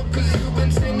your soul, 'cause you've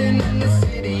been sinning in the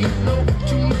city. You know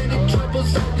too many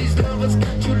troubles, all these lovers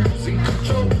got you losing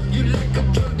control. You like a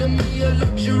drug to me, a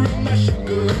luxury, my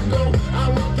sugar and gold. I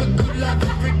want the good life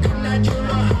every good night, you're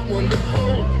a hot one to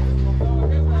hold.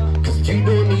 'Cause you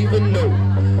don't even know,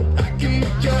 I can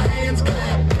make your hands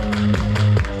clap.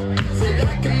 Said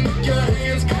I can make your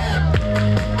hands clap.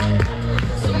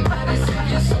 Somebody save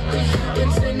your soul, 'cause you've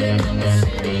been sinning in the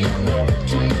city. You know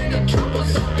too many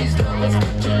troubles, all these lovers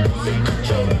got you losing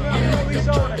control. You like a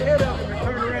drug to Head up and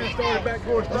turn around and start it back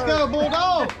towards Let's go,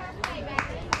 Bulldog.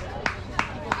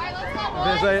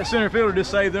 That center fielder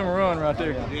just saved them a run right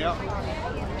there. Yeah.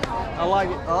 I like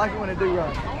it. I like it when they do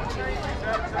run.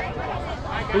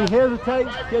 He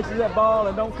hesitates, catches that ball,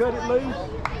 and don't cut it loose.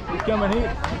 He's coming hit.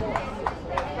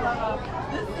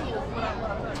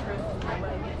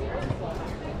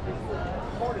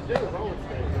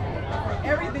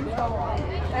 Everything's going.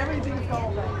 Everything's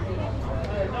going.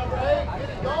 Number 8, get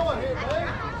it going here, man.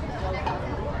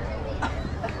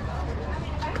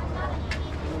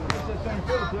 That's that center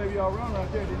fielder play y'all run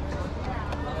right there, didn't you?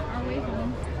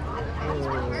 Oh,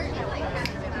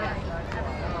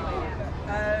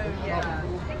 yeah.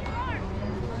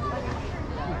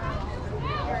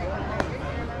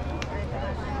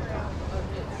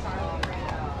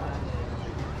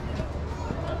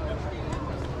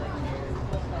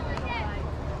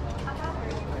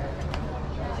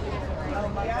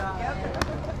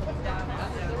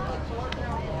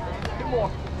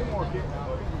 Alright,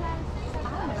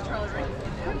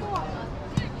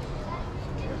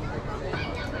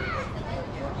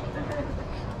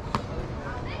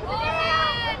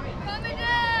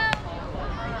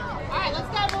 let's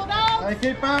go, Bulldogs! Hey,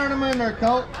 keep firing them in there,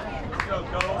 Colt. Let's go,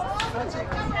 Cole.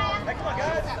 Hey, come on,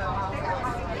 guys.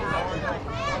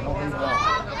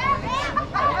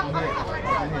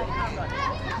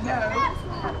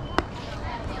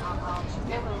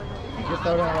 Just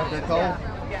throw down right there, Cole.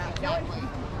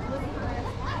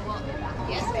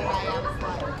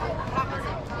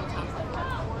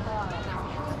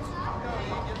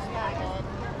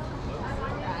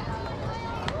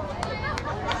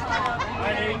 All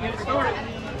right, Aiden, get it started.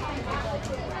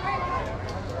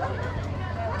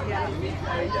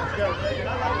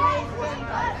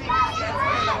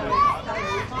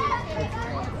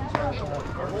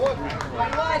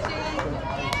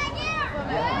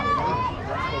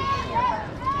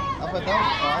 I bet that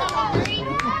was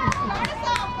surprising.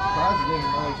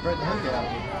 Straight the hook out.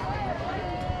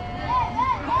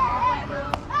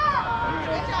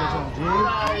 Catch on jig.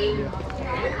 Yeah.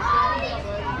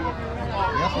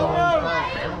 That's what I'm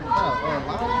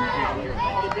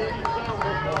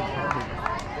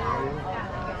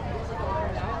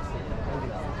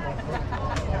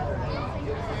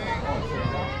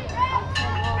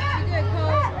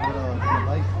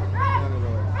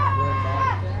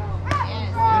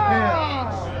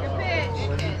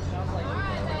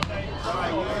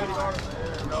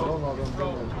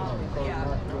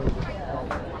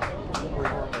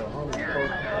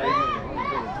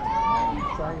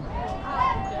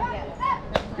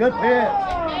Good pitch.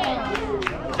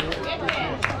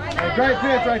 A great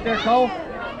pitch right there, Cole.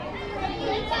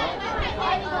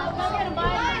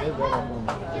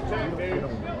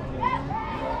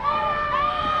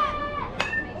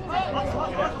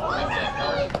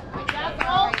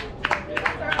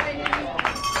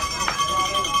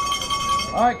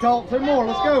 All right, Colt, two more.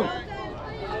 Let's go.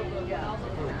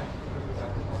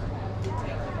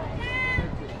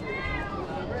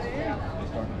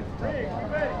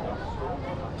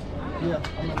 Go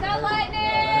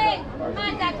Lightning! Come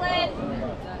on, Declan!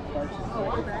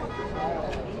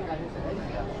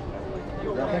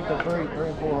 I think the three and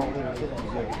four on there sitting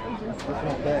good. This one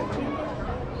on deck.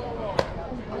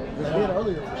 This did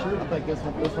earlier for sure. I think this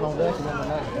one on deck and then the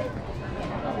next one.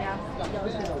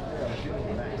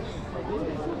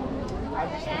 I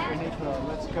just think we need to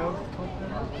let's go.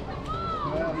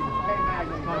 Well,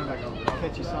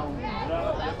 catch you some.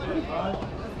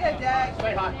 Good, Jack.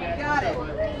 Stay hot, Jack. Got it.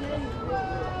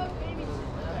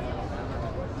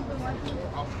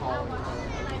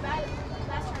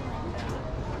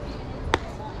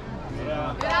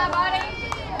 Good job, buddy!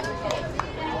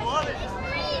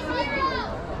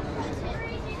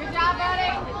 Good job, buddy!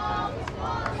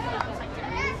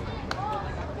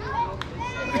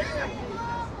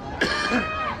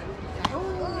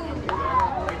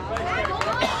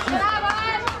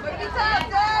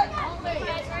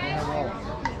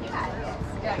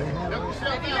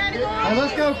 Hey,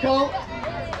 let's go, Colt.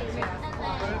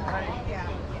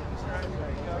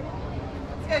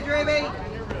 Let's go, Drewby.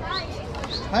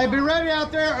 Hey, be ready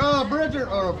out there, Bridger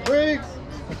or Briggs.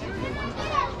 Good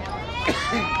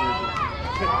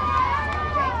job.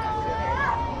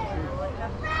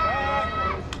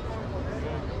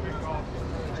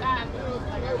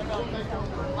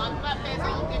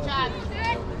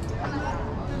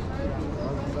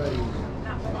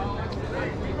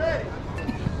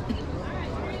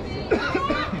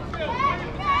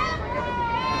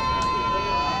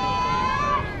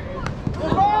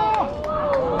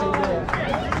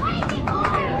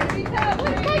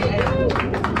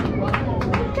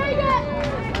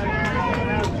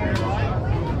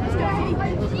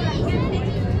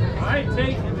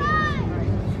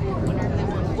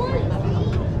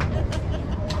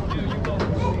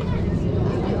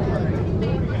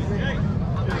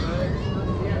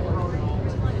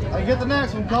 Hey, get the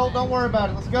next one, Colt. Don't worry about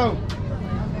it. Let's go.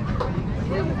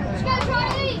 Let's go,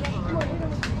 Charlie!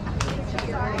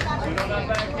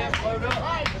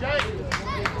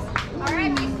 All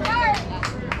right, we start.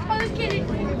 Oh, this kid is.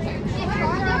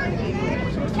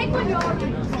 Take one yard.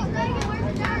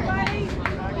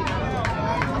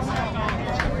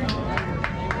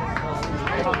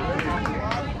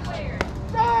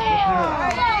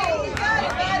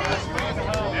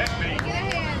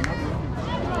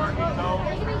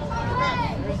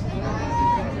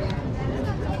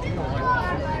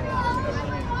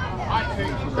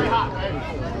 Stay hot, baby.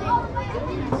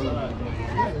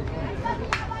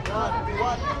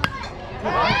 What?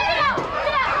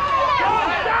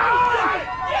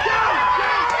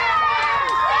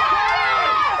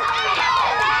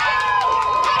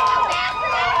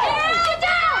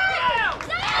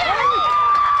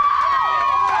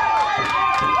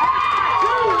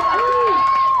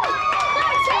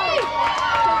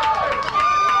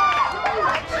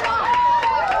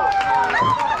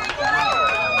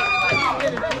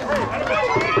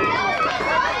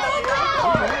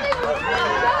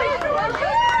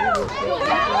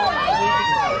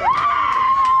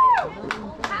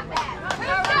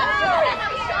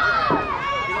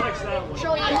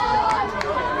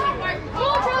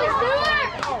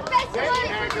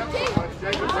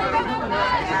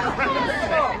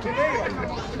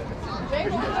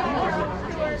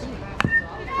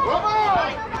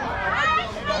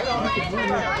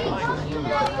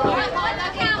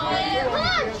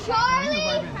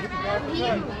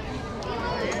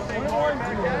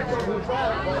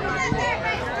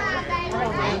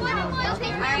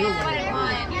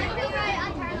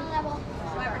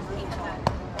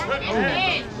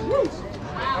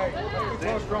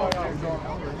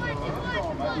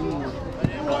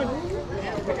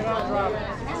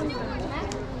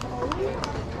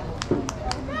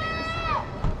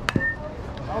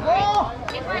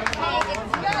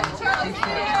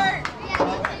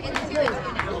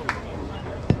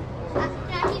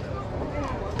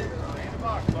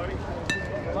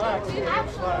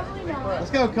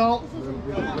 Let's go, Colt.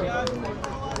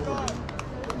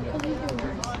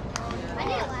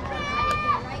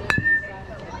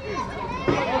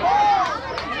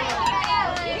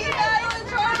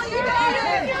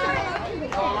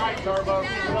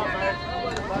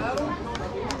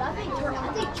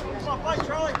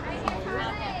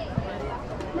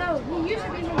 No, he used to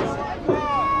be in the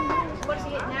what is he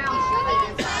at now?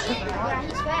 Yeah,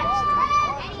 he's fast.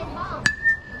 And he's bomb.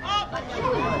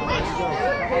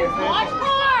 Watch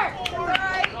more!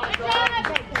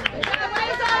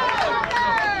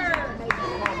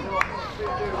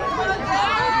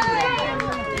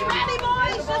 Ready,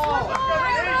 boys? Just one more.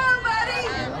 Bring it on, buddy.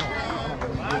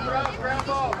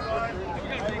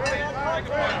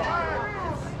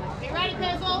 You ready,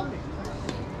 Pizzle?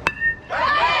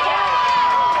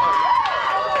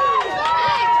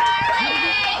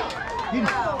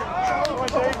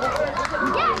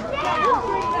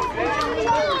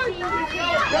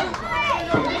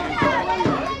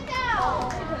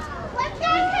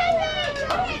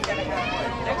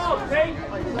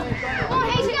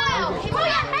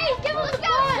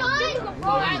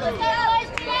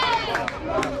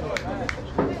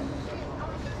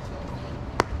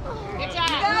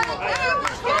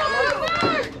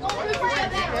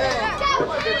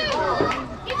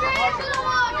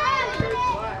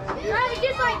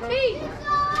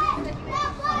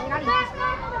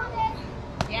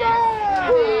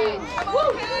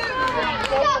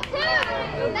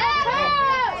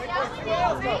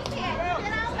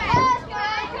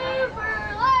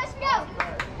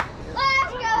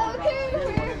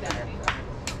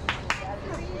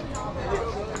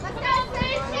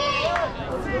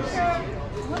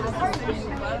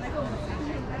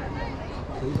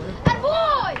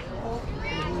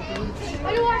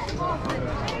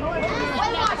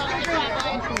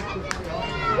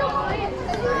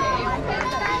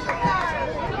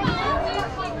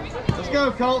 Let's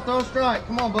go, Colt. Throw a strike.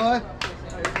 Come on, bud.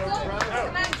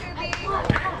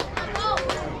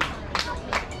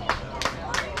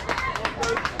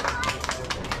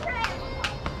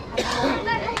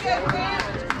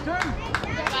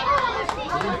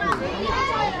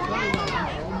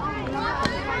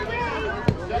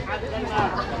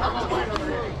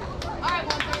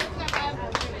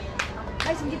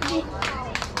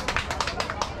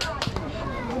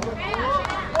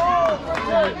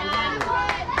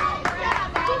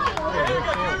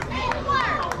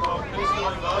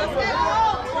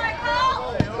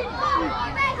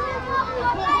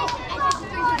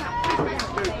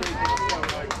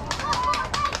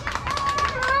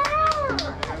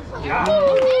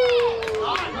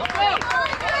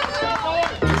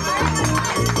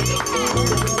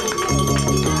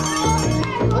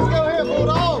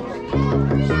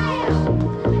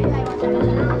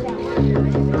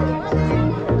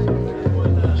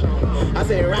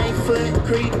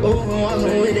 Creep over,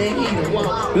 walking with that heat.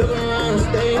 Look around,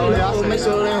 stay low, make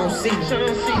sure they don't see.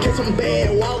 Catch some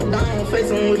bad, walk down, face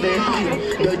them with that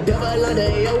heat. The devil under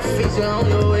your feet, you on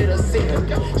your way to see.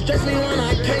 Stress me when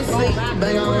I can't sleep,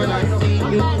 bang on when I see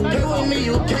you. Play with me,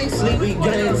 you can't sleep, we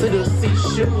get into the sea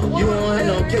shit. You won't have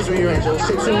no catch me, range your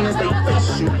shit soon as they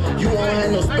face you. You won't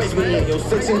have no space, we let your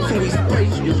section till we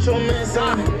space you. Show me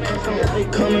inside, they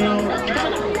coming on.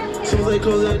 Soon as they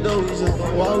close that door, we just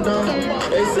gon' walk down.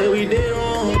 They say we did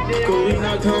wrong, cause we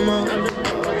not come on.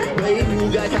 Baby,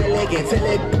 you got Cadillac and tell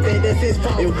that that's his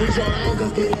fault. If we try to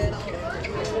just get that off.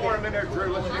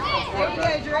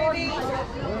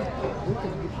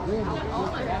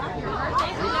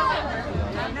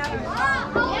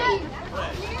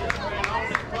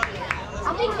 I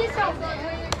think this sounds good.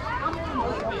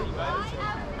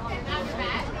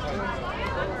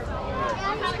 What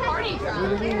kind of car do you drive?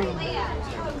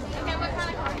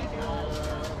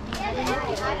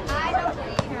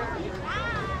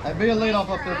 Hey, be a lead off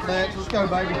up there, Flex. Let's go,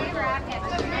 baby.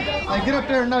 Hey, get up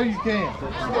there and know you can.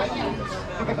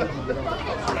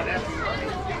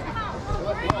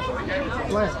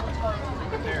 Flex.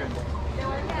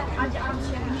 I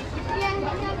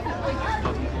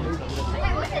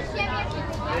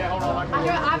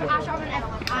drive an F.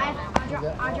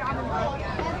 I drive an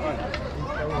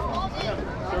F.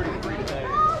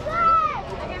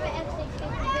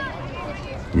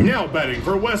 Now batting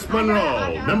for West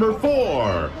Monroe, number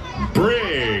 4,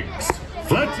 Briggs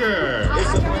Fletcher.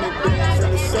 It's 100 bands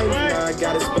in the safe now. I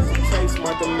got a special taste.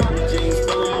 Martha Mary jeans,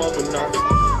 fill them up with knots.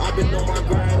 I've been on my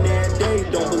grind every day.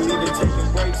 Don't believe in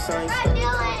taking breaks. I ain't stuck.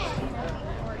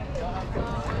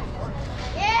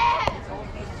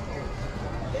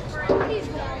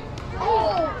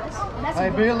 Hey,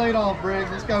 be a lead off,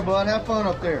 Briggs. Let's go, bud. Have fun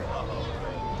up there.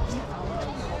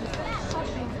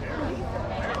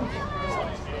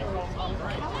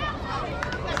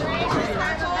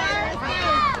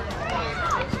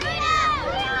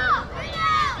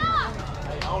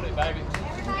 Own it, baby. You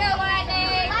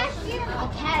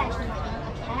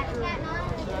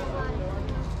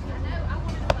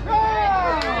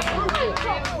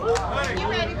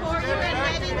ready for it? You ready,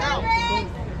 baby? Go,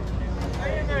 Briggs.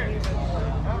 Stay in there.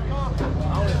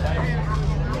 Own it, baby.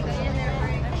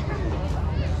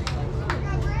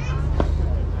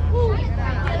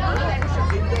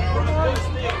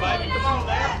 Come on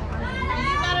now.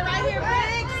 You got it right here,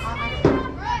 Briggs.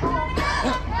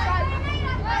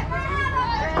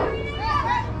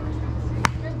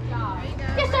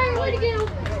 Yes, sir. Way to go.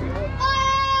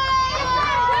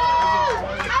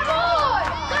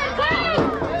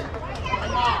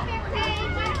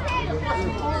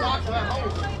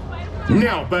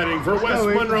 Now batting for West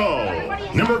Monroe,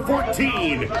 number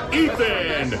 14,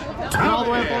 Ethan All the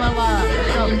way up on that line.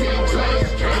 Let's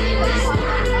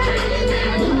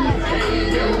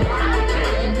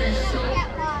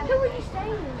Who were you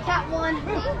staying with? Cat 1.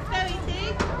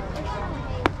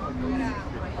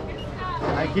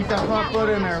 Hey, keep that front foot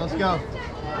in there. Let's go.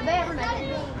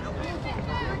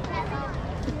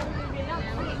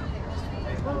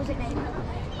 What was it named?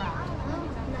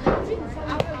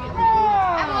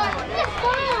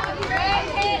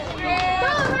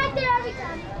 Right there every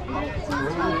time.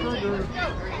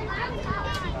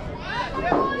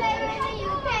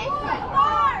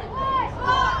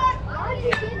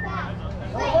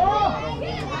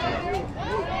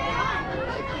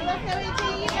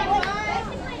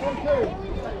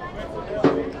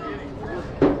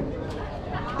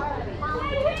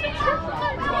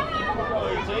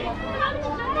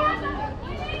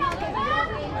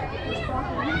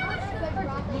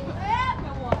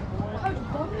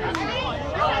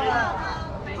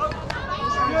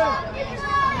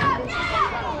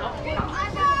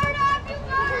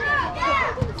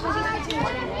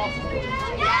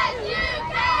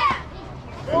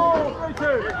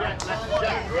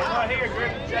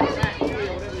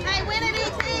 Hey, win it,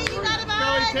 ET. You got it,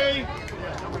 bud.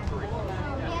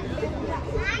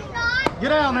 Get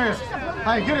down there.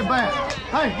 Hey, get it back.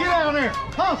 Hey, get down there.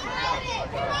 Huh?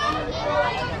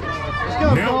 Let's go,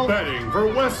 Now Cole. batting for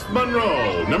West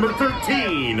Monroe, number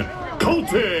 13,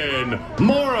 Colton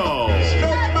Morrow.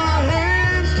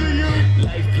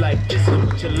 Life like this is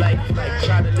what your life like.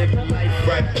 Try to live your life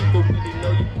right. People really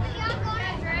know you.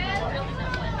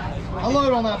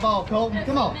 Unload on that ball, Colton.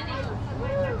 Come on.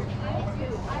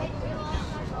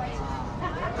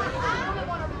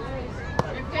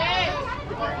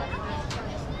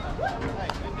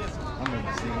 I'm ready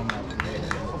to see him out today.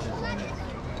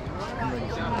 I'm ready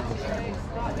to see him out today.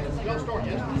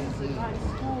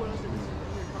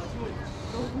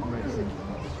 I'm ready to see him.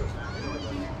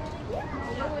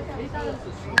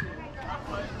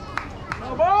 No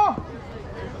ball.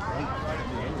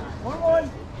 1-1.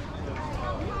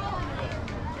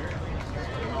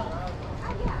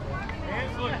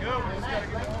 Hands look good. We just got to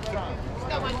get it on time. Let's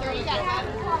go, 1-3.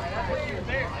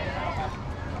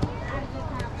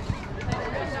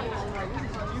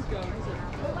 You got it,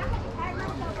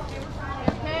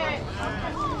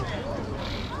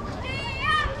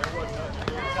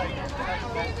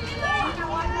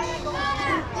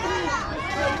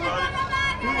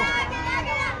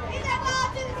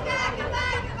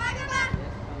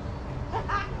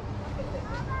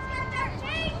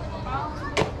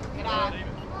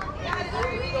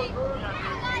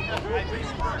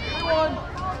 bud.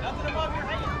 Nothing above your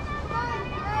hand.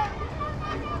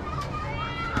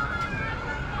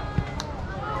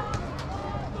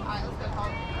 All right, let's go,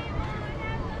 Cole.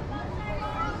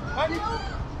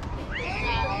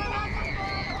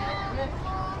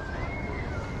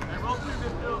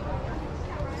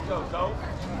 Let's go, Cole.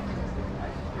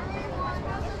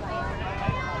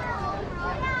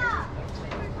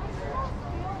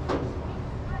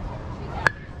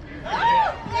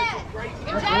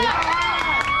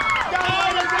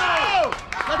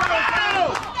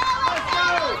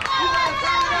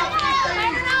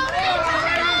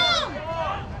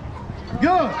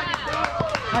 Good.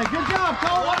 Hey, good job,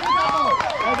 Cole. Way to go.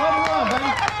 Hey, way to run, buddy.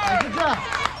 Hey, good job.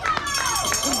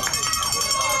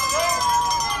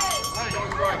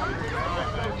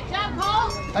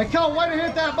 Hey, Cole, way to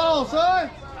hit that ball, son.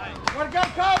 Way to go,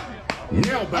 Cole.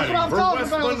 Now batting for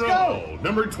West Monroe,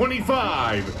 number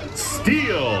 25,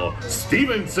 Steele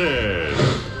Stevenson.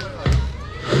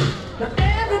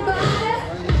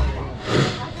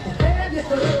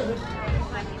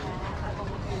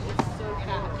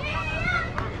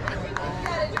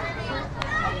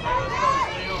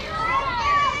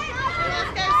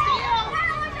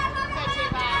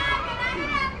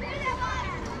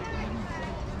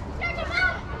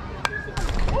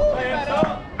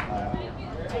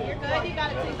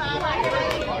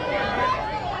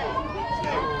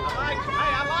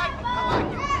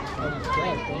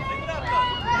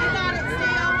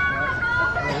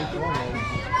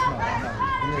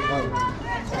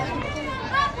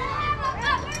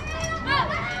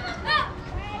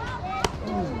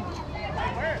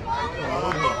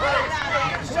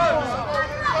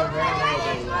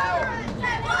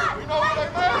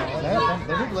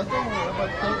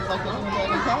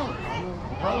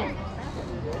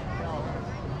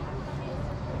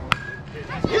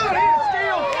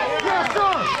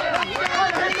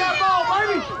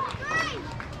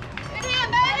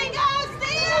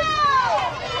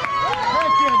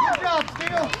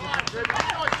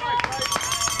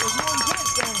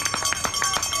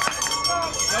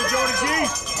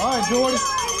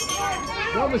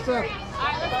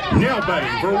 Now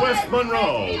batting for West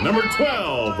Monroe, number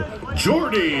 12,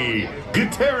 Jordy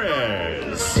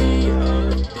Gutierrez.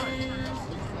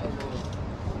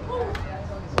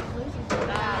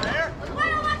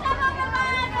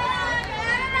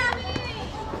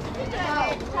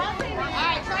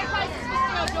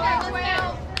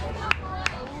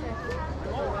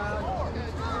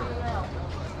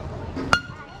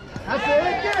 That's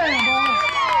it, get in, boy.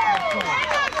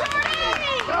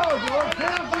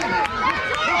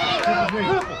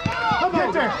 Come on, get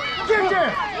there.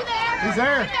 He's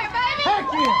there. Heck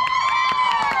yeah.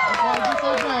 That's why I get so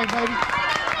bang, baby.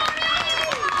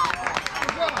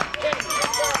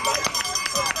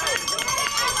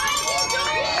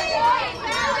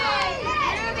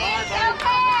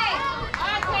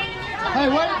 Hey,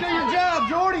 way to do your job,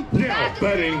 Jordy. Now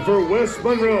batting for West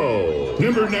Monroe,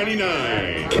 number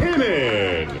 99,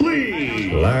 Cannon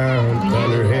Lee. Lounge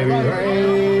under heavy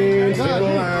rain, still a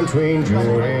line between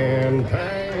joy and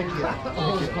pain.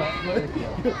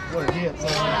 What a hit,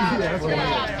 son. That's what it is.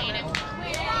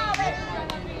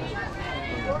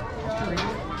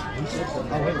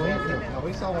 Oh, wait,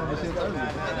 we saw one of us hit earlier.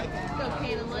 Go,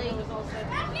 Cannon Lee.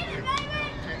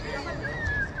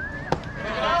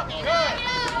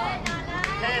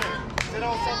 Cannon, sit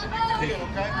on something you can hit,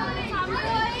 okay?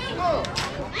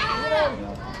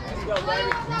 Let's go,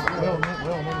 baby.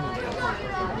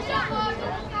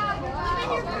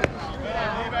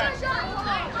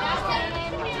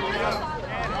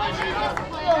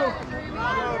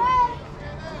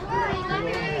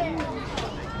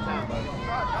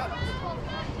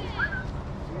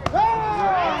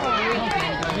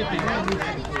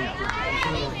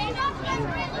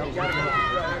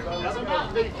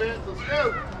 Defense, let's go.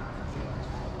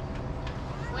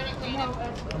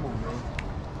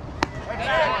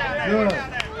 Good.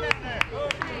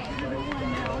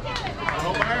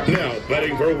 Now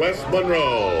batting for West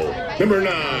Monroe, number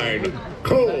 9,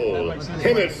 Cole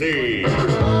Hennessy. All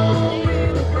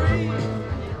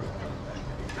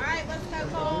right, let's go,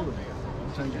 Cole.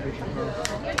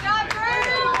 Good job, Drew.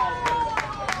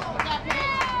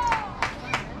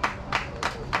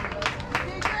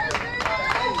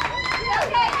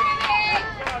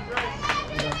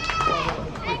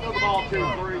 Ball 2-3.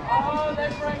 Oh,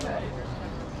 that's right.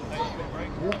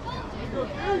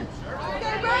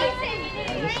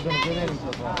 This has been a good inning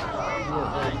so far.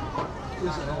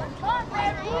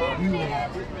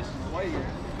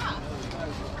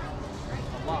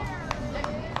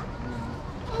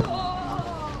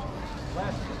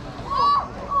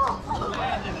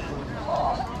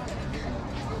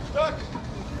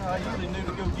 I usually knew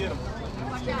to go get them.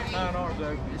 9 arms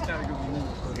though. It's time to go get them.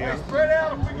 Yeah. Spread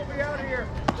out if we're going to be out here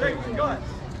shaking guts.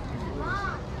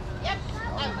 Yep.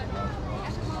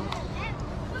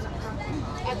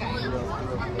 Okay.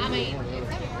 I mean,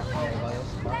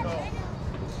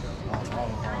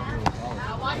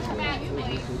 I'll watch your mouth, you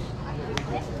may.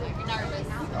 You're nervous.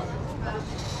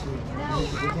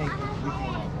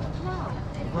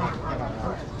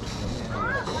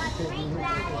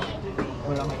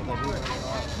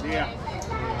 Yeah.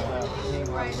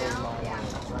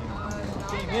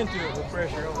 Came into it with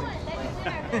pressure on him.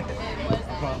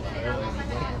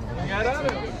 You got out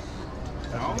of it.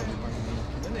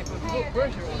 Then they put more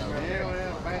pressure on him. Yeah,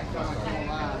 well, fast time I can't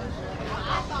lie.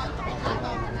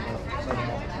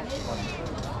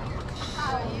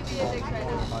 you'd be a big fan.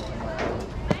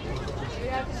 We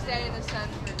have to stay in the sun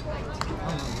for like 2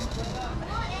 months.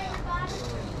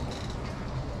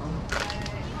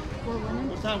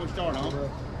 What time we start on?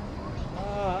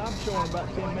 I'm showing about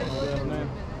 10 minutes left now.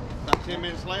 About 10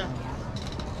 minutes left.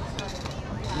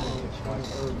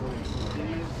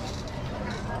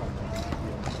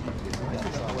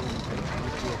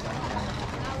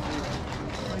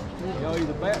 Y'all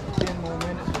either bat for 10 more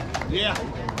minutes. Yeah.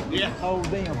 Yeah. Hold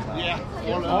them. Yeah.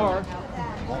 Or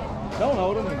don't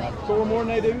hold them and score more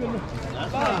than they do in the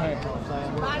That's bottom right.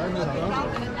 half.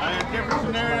 I have different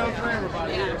scenarios for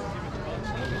everybody here.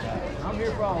 I'm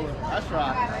here for all of them. That's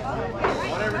right.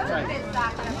 Whatever it takes.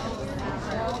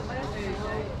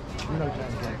 You know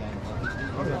Johnny Jack ain't.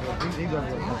 He's going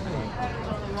to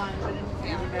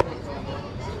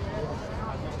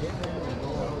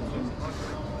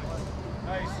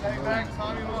Hey, stay back,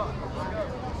 Tommy. Let's go.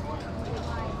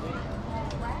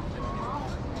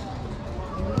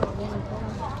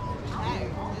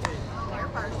 Their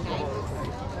first game.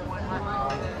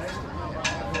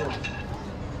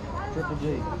 Triple G.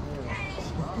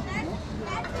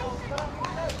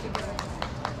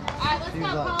 Alright, let's go,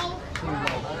 Cole.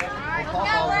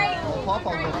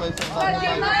 Papa's going to say something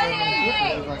about him.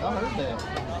 He's like, I heard that.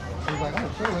 He's like, I'm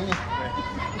sure we ain't.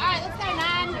 Alright, let's go,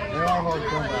 9. They're all hard to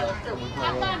come back.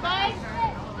 Have fun, boys.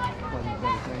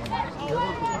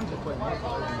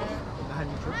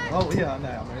 Oh, yeah, I know.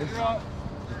 I mean, it's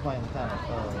just playing the kind of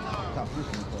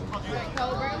competition. Alright,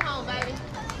 Cole, bring them home, baby.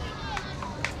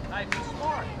 Hey, be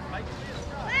smart. Make it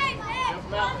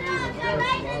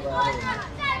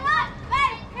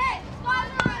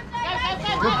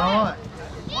Good boy.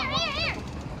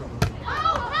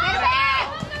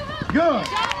 Good.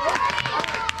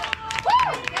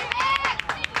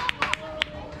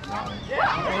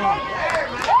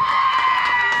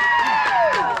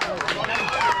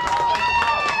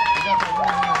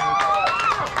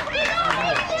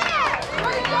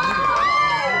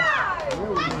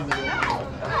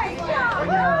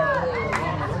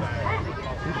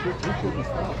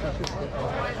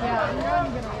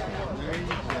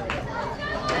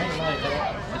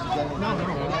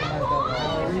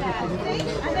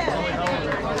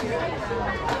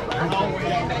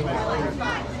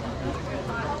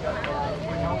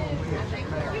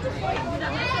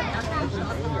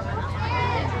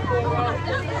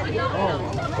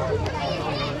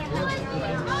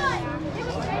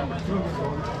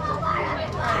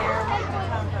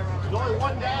 There's only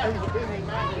one guy who's been in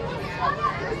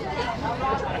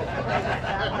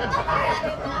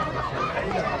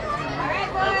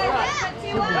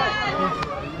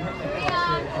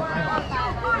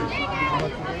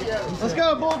Let's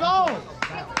go, Bulldogs!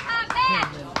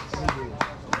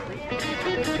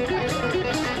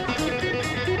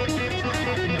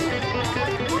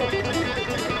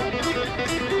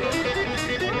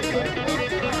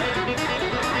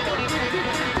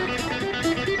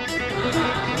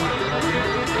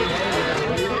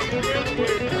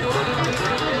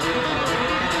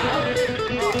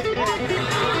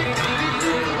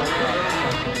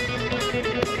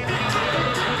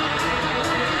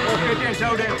 And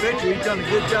told that pitcher he's done a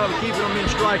good job of keeping them in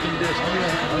striking distance.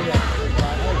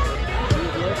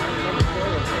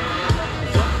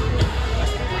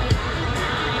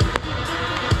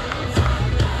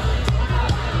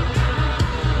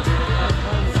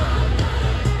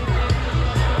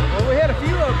 Well, we had a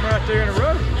few of them right there in a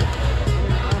row.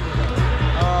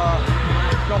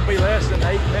 It's going to be less than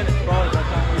 8 minutes probably by the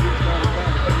time we get started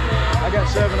back. I got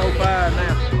 7:05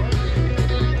 now.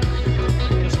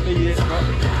 This will be it,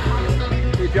 probably.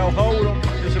 If y'all hold them,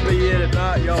 this will be it. If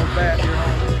not, y'all bat your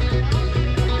home.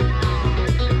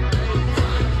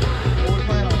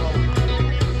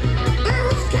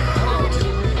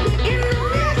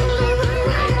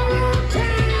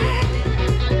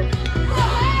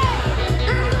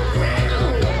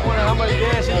 I wonder how much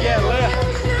gas he got left.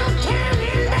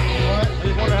 I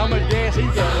just wonder how much gas he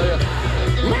got left.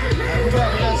 We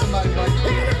got somebody like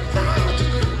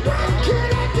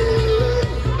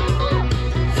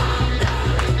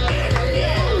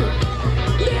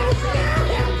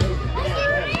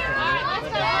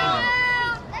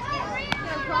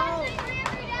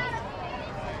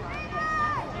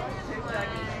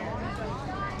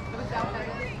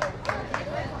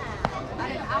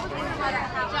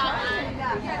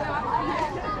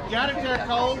Got it there,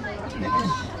 Cole.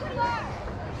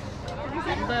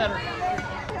 Getting better.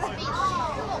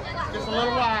 Just a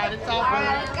little wide. It's all good.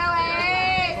 Let's go,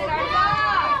 Eric. Start it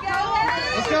off.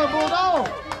 Let's go, Bulldog!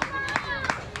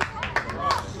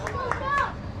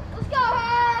 Let's go,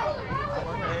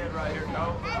 Harry. right here,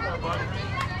 Cole.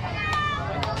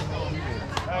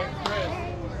 Hey, Chris.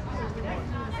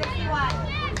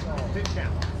 Pitch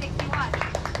count. 61.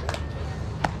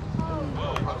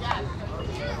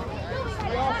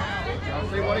 Y'all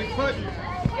see what he's putting?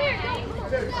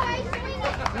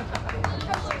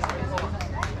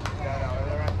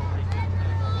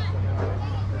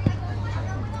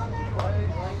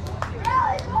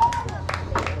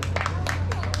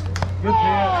 Good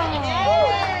pitch.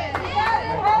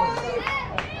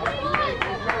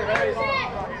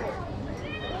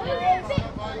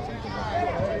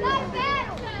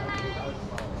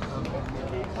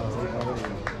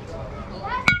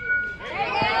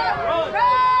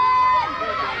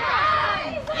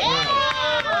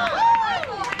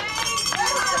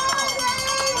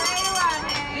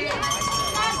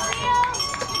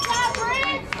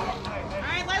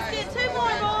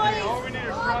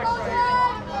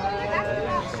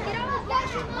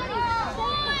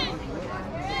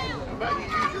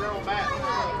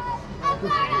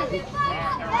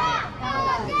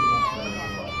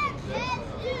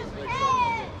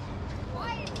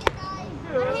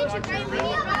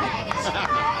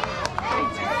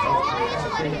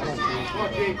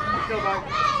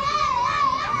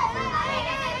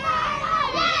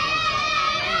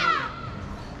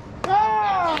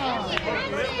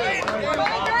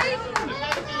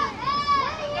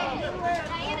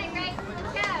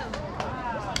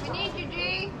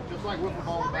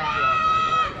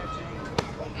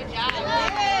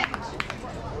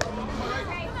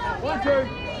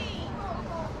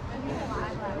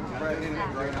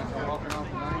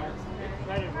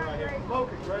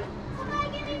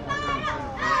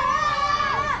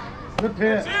 Good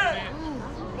pitch.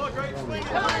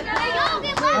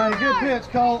 Hey, good pitch,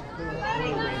 Colt.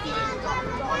 Everybody's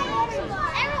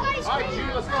All right, G,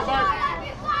 let's go back.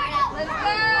 Let's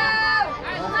go!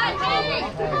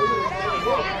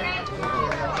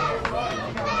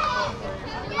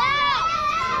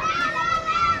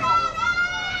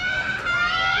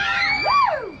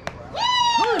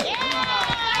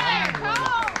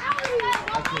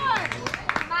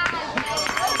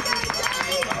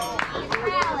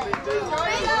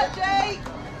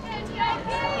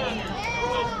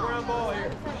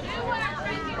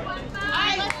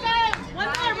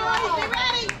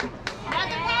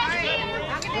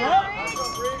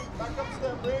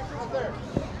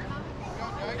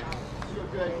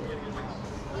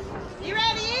 You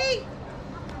ready?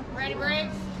 Ready,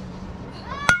 Briggs?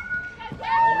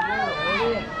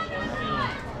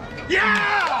 Yeah!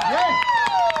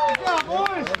 Good job,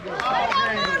 boys. All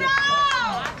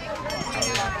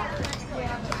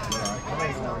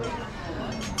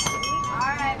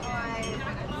right, boys.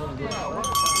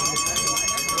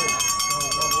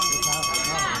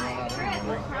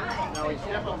 No, he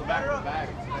stepped on the back of the bag.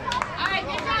 All right,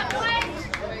 good job, boys.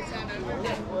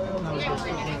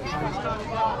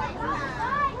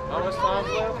 How much time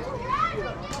left?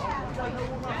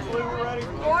 We were ready.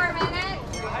 4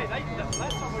 minutes. Hey,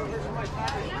 last time we were here, somebody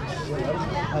tied it.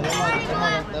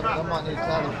 They might need to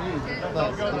tie the fuse, but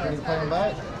if you can play them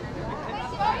back.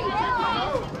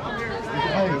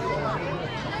 Hey,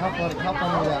 how funny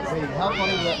would that be? How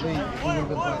funny would that be if we would have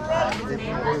been playing back? And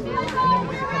then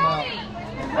we get to come out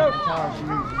and tie our shoes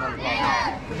and multiply.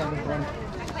 Wouldn't that be fun?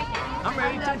 I'm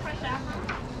ready to.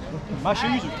 My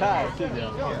shoes are tied too.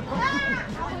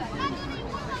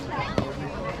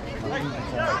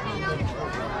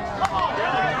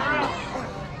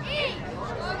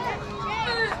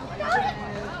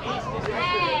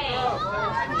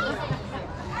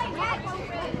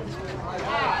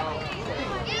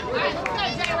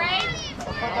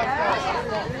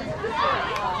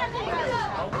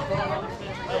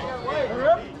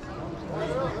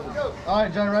 All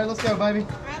right, Johnny Ray, let's go, baby. All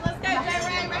right, let's go, J.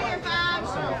 Ray. Right here, 5.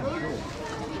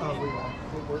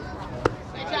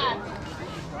 Good job.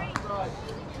 All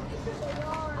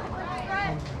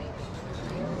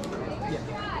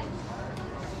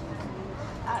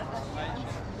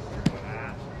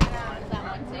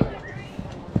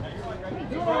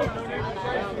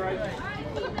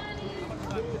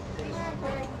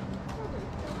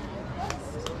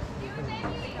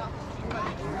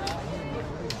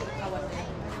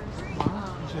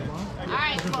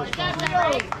right, good job,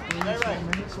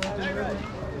 J. Ray.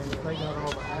 They got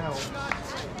all the outs,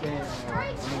 and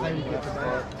maybe get the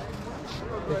back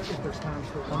if there's time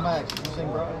for come back. You sing,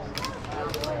 bro.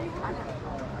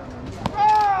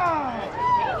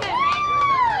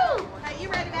 Hey, you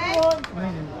ready, babe?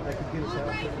 Meaning they could get us out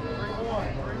there.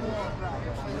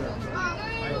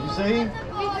 You see him?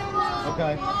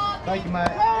 Okay. Thank you,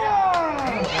 Matt.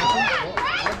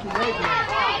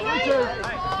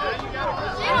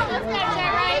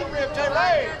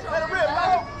 Let it rip, Mo.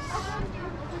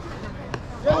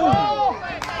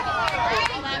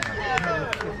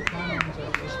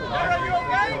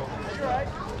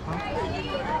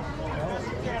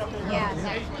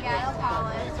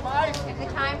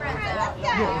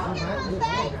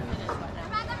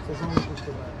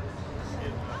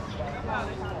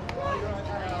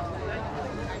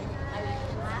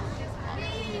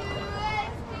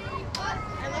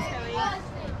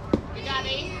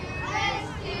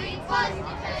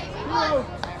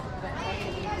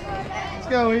 Let's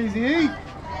go, Easy E. All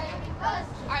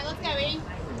right, let's go, E.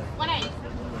 1-8.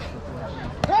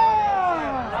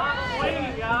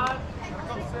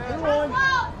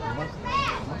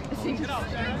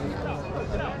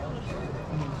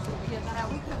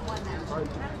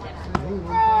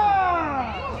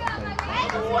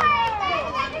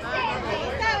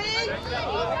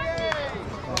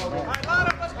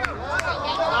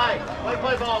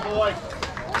 Play ball, boys.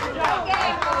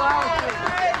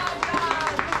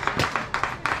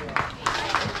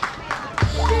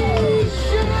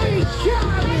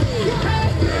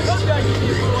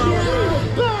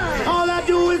 All I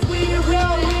do is win, win,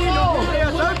 win.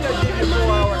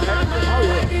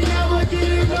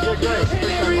 And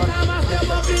every time I step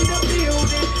up in the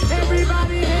building,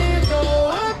 everybody hands go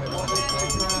up.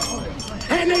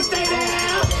 And they stay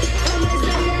there, and they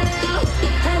stay there,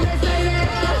 and they stay there.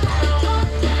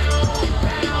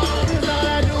 Cause all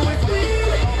I do is win,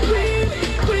 win,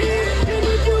 win. And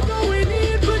if you going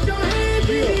in, put your hands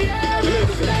in the air and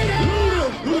stay there.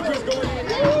 Ludacris going in.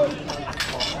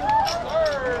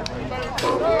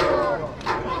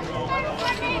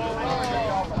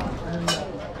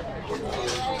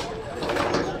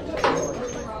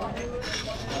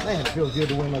 Man, it feels good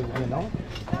to win those again, don't it?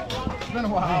 It's been a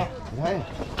while. Hey.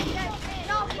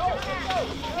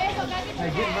 Hey,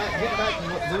 getting back to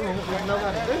doing what we know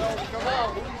how to do.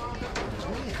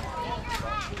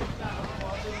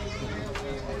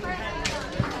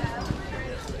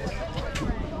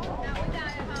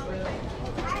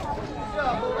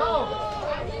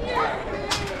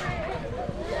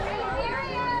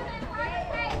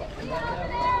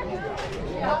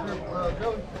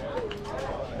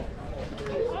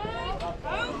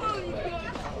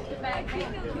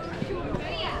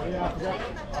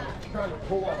 Trying to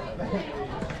pull off the thing.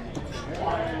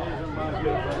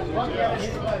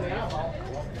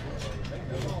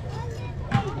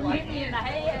 Hit me in the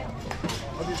head.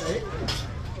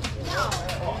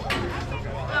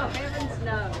 Oh, heavens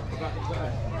no.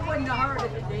 It wouldn't have hurt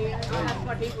if it did. That's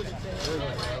what he would have said.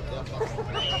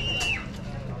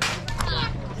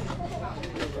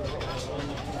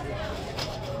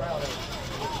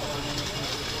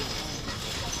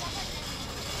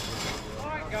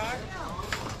 Guys,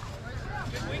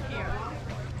 good weekend.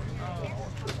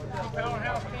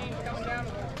 Powerhouse teams coming down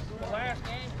to the last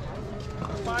game,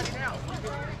 fighting out.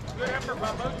 Good effort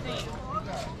by both teams.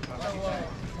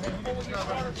 So, before we get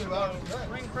started,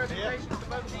 ring presentations to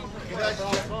both teams.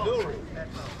 Jewelry.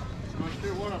 I'm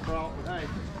sure what I brought, but hey.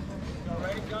 Y'all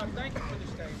ready? God, thank you for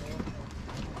this day, Lord.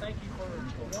 Thank you for the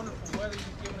wonderful weather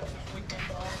you've given us this weekend,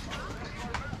 Father.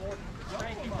 Lord,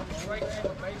 thank you for this great game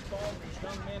of baseball, these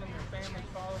young men and their families,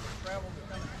 Father, that traveled to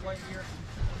come and play here.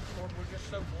 Lord, we're just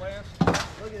so blessed.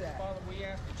 Look at that. Father, we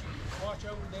ask that you watch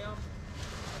over them,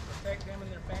 protect them and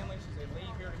their families as they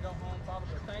leave here to go home. Father,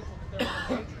 we're thankful that there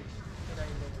were injuries today,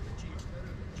 Lord, that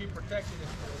you protected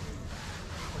us, Lord.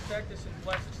 You protect us and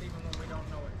bless us even when we don't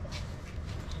know it, Father.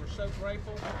 We're so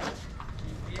grateful to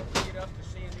be able to get up to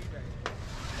see a new day.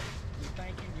 We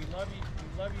thank you. We love you. We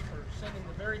love you for sending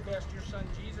the very best, your Son,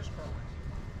 Jesus Christ,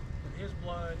 with his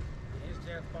blood and his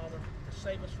death, Father, to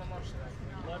save us from ourselves.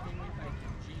 We love you and we thank you.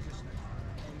 In Jesus' name.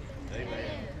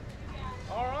 Amen.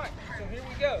 All right. So here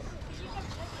we go.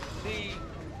 The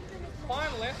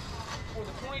finalist for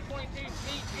the 2022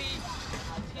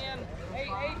 PT10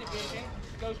 AA division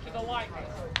goes to the Lightning.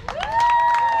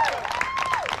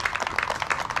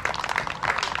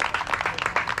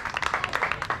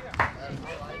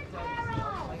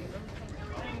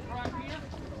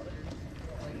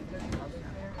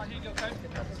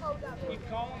 Keep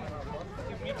calling,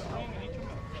 give me the ring and each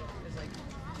one.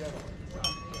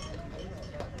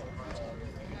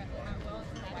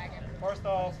 First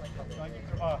off, thank you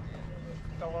to my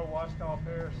fellow Watchdog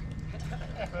Paris.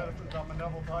 I'm a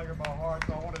Neville Tiger by heart,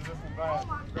 so I wanted this one back.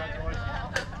 Congratulations.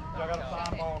 Y'all got a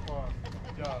fine ball club.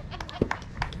 Good job.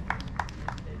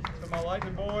 To my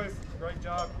Lightning boys, great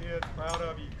job, kids. Proud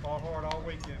of you. Fought hard all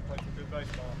weekend. Played some good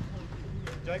baseball.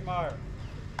 Jake Meyer.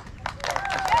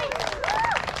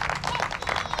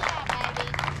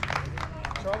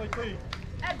 Charlie T.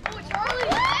 That boy Charlie!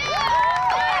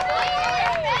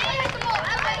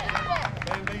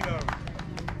 Bandito.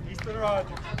 Easton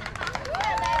Rogers.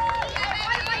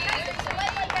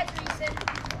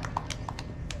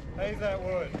 Hayes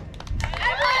Atwood.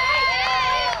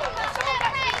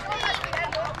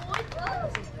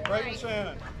 Brayden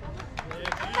Shannon.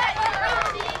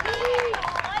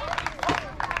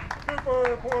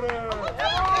 Cooper Porter.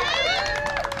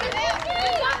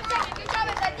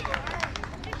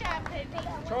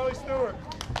 Charlie Stewart.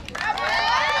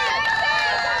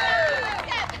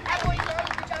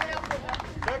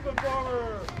 Declan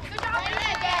Farmer.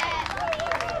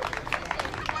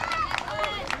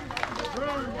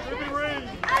 Drew, Jimmy Reed.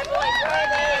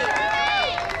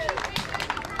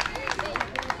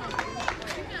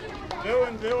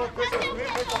 Dylan, pick up me,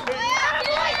 pick up me.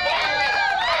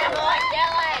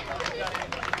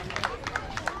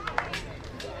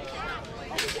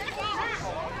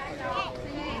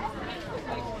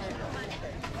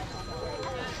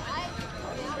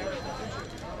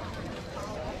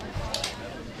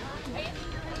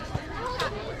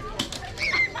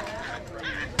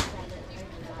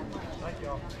 Thank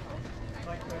y'all.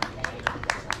 Thank you.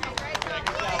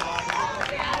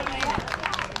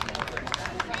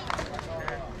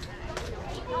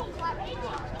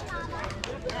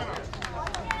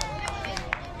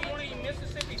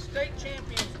 Mississippi State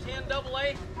champions,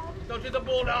 10AA, go to the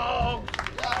Bulldogs.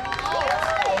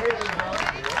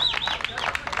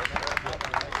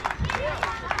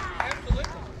 Absolutely.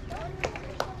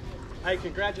 Hey,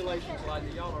 congratulations,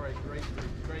 Lightning. Y'all are a great group.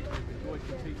 Enjoyed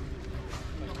competing.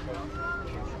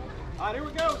 All right, here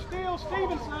we go. Steele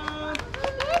Stevenson.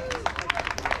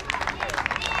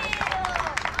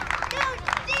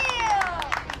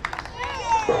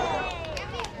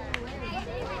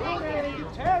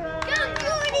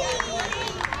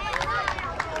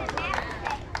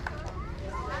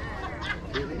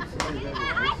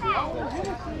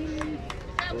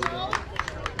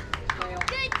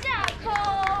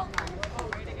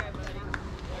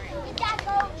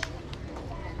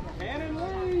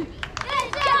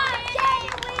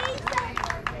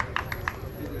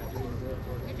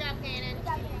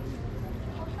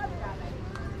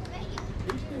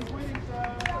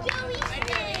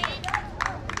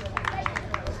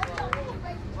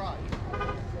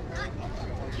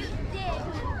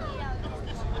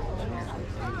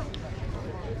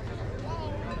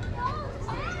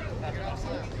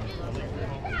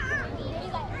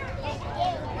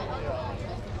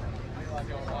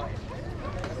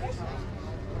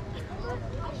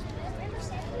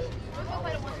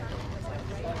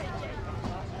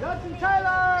 Justin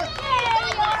Taylor!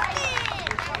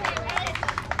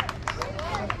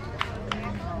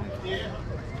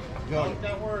 Jody.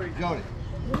 Don't worry. Jody.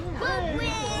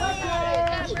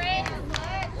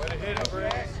 Way to hit it,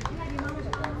 Brett.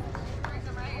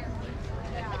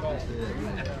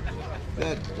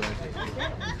 Good,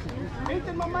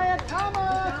 Ethan, my man,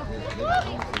 Thomas!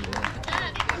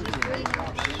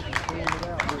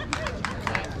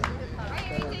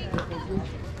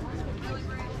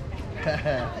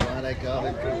 Why they call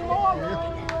it?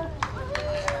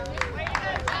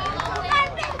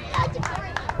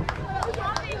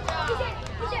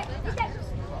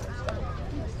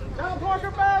 John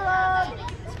Parker Ballard!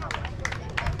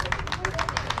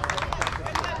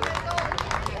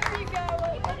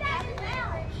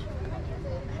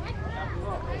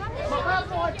 My bad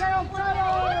boy, Tail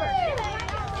Taylor!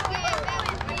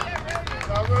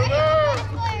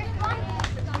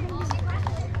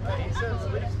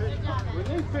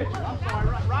 Relief pitcher. I'm sorry,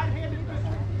 right-handed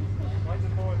pitcher.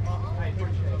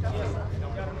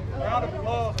 Round of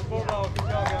applause for Bulldogs. Good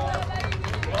job, guys.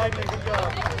 Lightning, good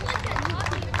job.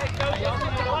 Hey, Cody, y'all see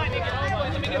the Lightning at home.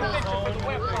 Let me get a picture for the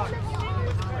website.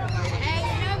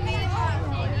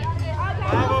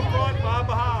 Five up front, five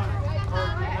behind. Or,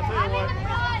 I tell you what,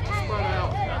 spread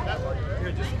out.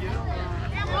 Here, just get it.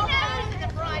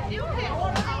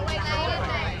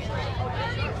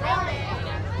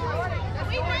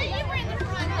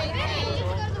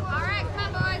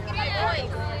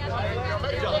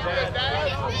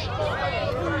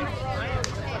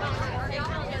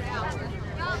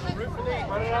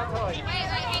 Spread it out tight.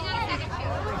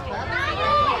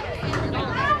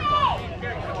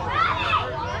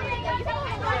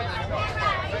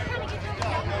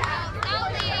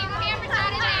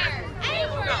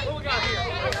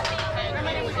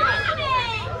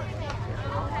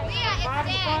 Five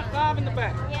in the front, five in the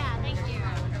back. Yeah, thank you.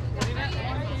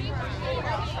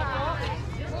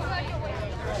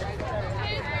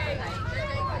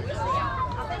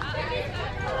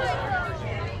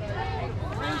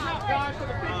 Hands up, guys, for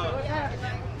the picture. Let's have it.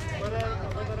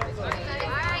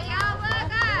 Alright, y'all,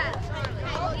 look up.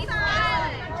 Keep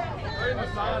smiling. Bring the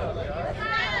side up, guys.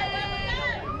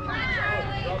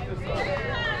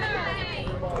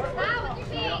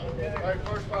 Hey,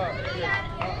 first five.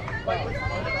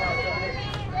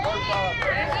 First five.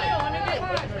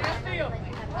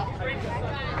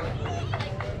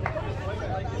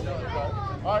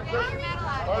 All right, Chris.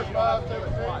 First five, take a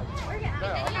seat.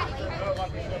 now. I'm not setting up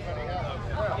like we set many houses.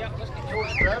 Now,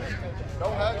 Jordan, grab it.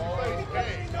 Don't have your face.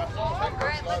 Okay. Now, All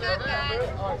right, look up, guys.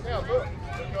 All right, now look.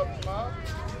 Look up, smile.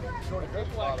 Jordan, good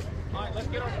spot. All right, let's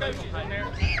get our coaches in there.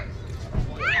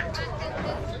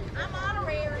 I'm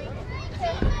honorary.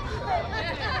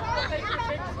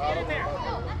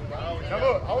 Now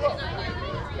look, hold up.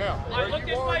 Now, All right, look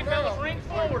this way, fellas. Ring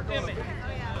forward, Timmy.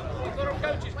 Let's let our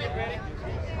coaches get ready.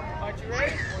 All right, you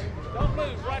ready? Don't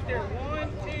move. Right there.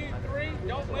 1, 2, 3.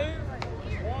 Don't move.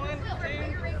 1, 2,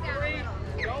 3.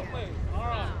 Don't move. All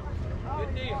right.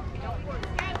 Good deal.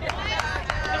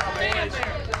 Stand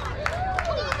there.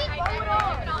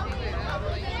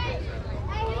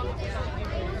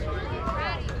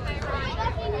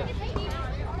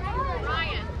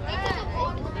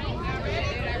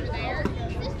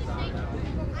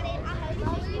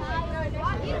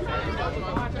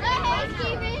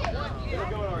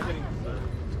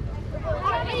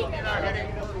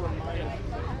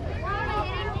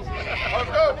 Let's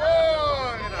go.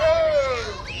 1, 2,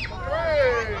 3.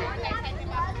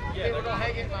 Yeah, they're gonna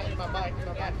hang it in my back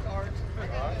cards.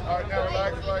 All right, now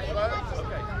relax, relax, relax.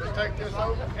 Okay. Let's take this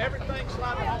over. Everything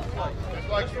sliding on place. Just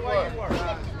like Just you the way were. you were.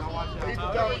 He's the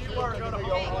dog. You're going to take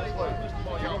your own place.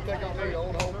 You're going to take over your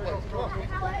own home place. Come on.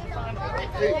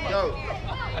 Keep, go.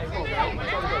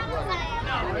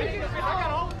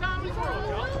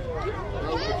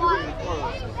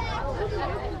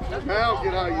 Now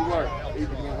get how you work. He's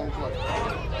in your home place.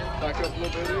 Back up a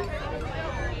little bit.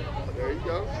 There you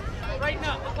go. Straighten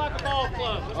up. Look like a ball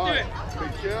club. Let's All do right. it.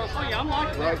 Big chest. Oh, yeah, I'm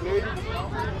like that. Right knee. He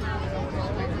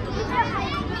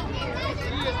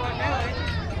is right now, ain't he?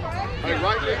 Hey,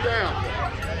 right knee down.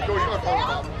 Go, you're going to fall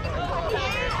off.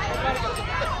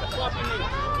 Swap your knee.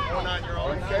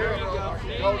 There you go.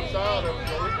 Hold the side of it,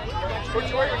 Jordan. Put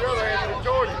your wing in the other hand.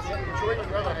 Jordan. Put your wing in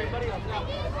the other hand.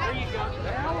 There you go.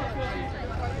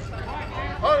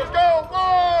 All right, let's go. 1.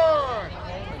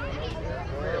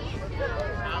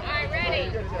 All right, ready?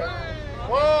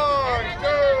 1, 2,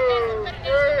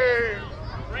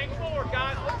 3. Ring forward,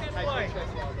 guys. Look this way.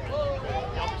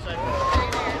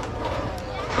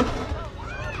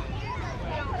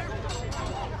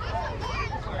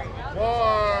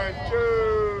 1, 2,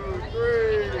 3.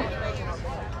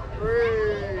 3,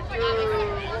 2,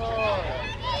 1.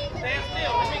 Stand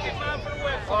still. Let me get mine for the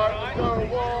website, All right, let's go.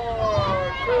 1,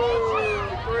 2,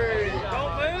 3.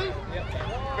 Don't move.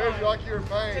 Feels like you're in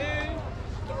pain.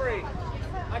 2, 3.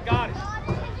 I got it.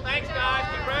 Thanks, guys.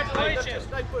 Congratulations.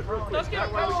 Let's get a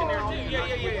coach in there, too.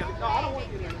 Yeah. No, I don't want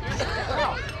to get in there.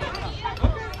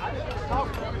 I just want to talk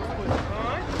to you. All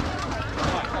right?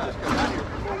 All right, let's go right here.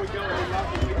 Before we go, and we love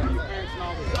you, your parents and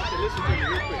all this. Okay, listen to me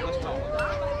real quick. Let's talk.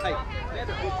 Hey, stand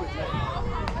up real quick.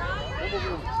 Number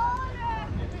 1.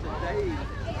 Today is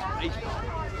baseball.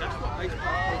 That's what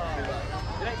baseball is supposed to be like.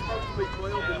 It ain't supposed to be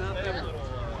 12 to nothing,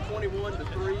 21 to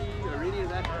 3, or any of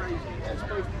that crazy. It's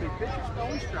supposed to be pitchers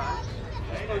throwing strikes.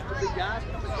 It's supposed to be guys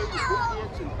coming through with big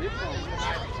hits and big moments.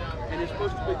 And it's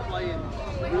supposed to be playing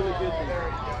really good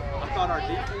defense. I thought our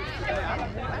defense today, I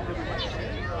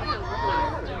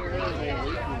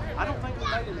don't think we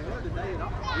made an error today at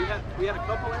all. We had a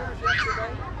couple errors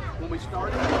yesterday when we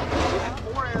started. We had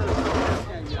 4 errors in the first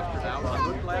game yesterday. I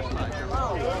looked last night.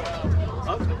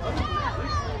 Other than that, we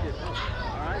cleaned it up.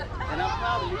 All right? And I'm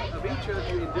proud of each of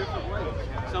you in different ways.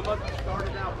 Some of you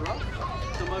started out rough.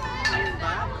 Some of you came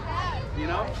back. You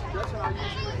know, that's how I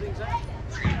usually things out.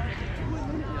 You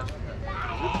wouldn't win it yesterday.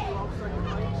 You off second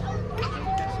base.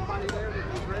 Got somebody there that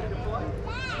was ready to play.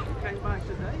 You came back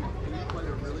today and you played a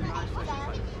really nice second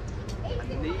base. I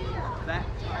need that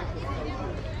type of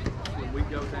focus when we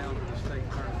go down to the state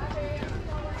tournament.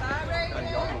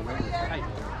 Hey,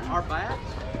 our bats,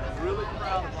 really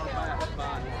proud of our bats.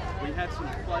 We had some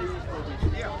plays where we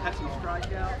had some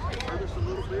strikeouts, hurt us a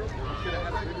little bit. We should have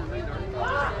had a bigger lead early in the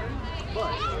game.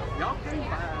 But y'all came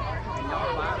back and y'all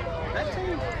battled. That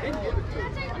team didn't give it to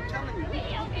us. I'm telling you, we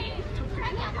took it. We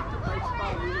hit the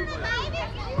baseball really well.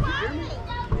 You hear me?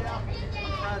 I'm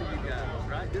proud of you guys,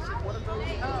 right? This is one of those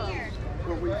times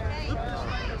where we flipped this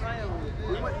thing around.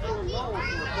 We went through a lull for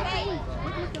a couple of weeks.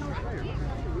 We're looking over there.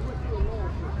 We went through a lull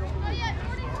for a couple of weeks.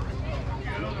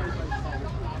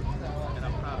 And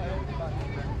I'm proud of you.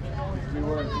 We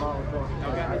were in small report.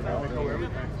 Y'all got anything?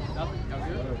 Nothing? Y'all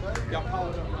good? Y'all call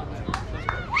it up right now. Let's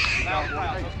go. Loud,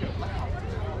 let's go.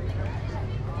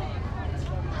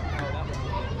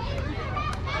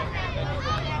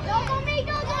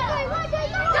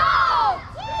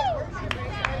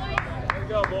 There you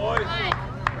go, boys.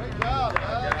 Great job,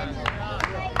 guys.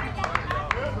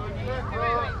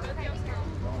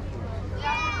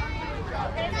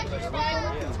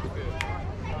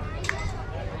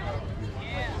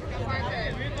 Yeah.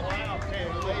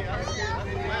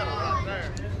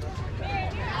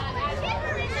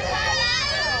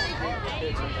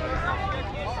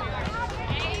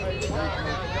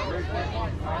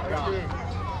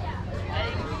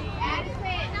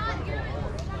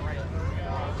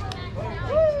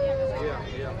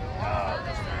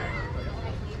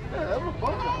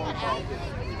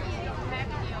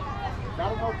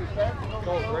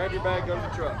 Grab your bag, go to the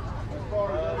truck.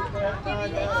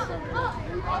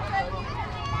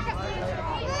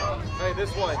 Hey,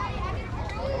 this way.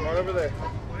 I'm right over there.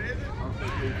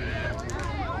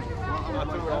 Not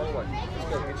through it all the way. Just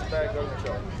go. Get your bag, go to the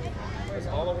truck. That's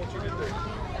all I want you to do.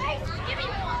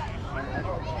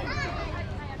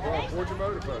 Go on, towards your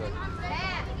motor photo.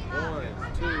 1,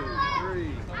 2,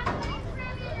 3.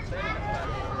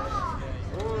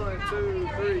 1, 2,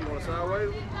 3. You want to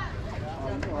sideways?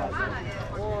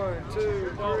 1, 2,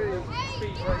 3.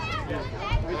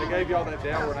 They gave y'all that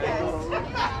downward angle.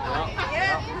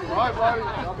 All right, buddy.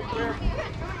 I'll be careful.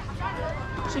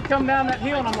 She come down that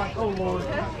hill and I'm like, oh Lord.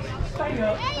 Stay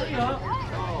up, stay up.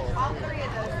 All three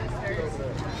of those sisters.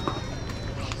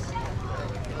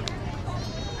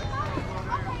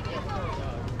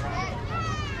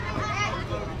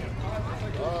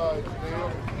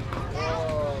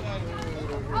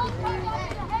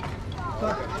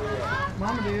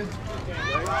 Mama did.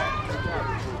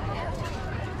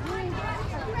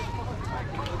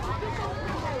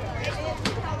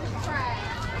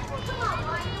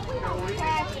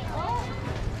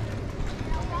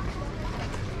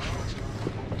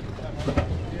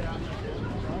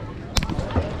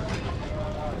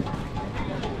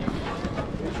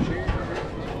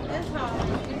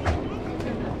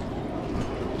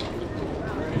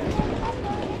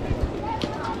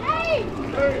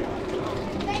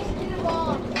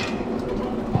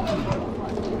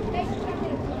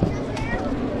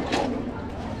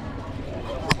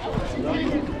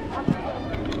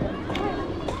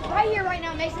 Right here, right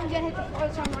now, Mason's gonna hit the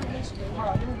first home run in history. All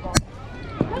right, here we go.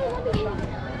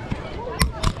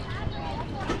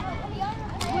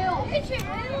 Will, pitch it,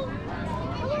 Will.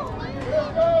 Come on,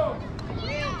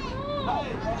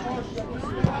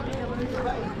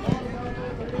 Will.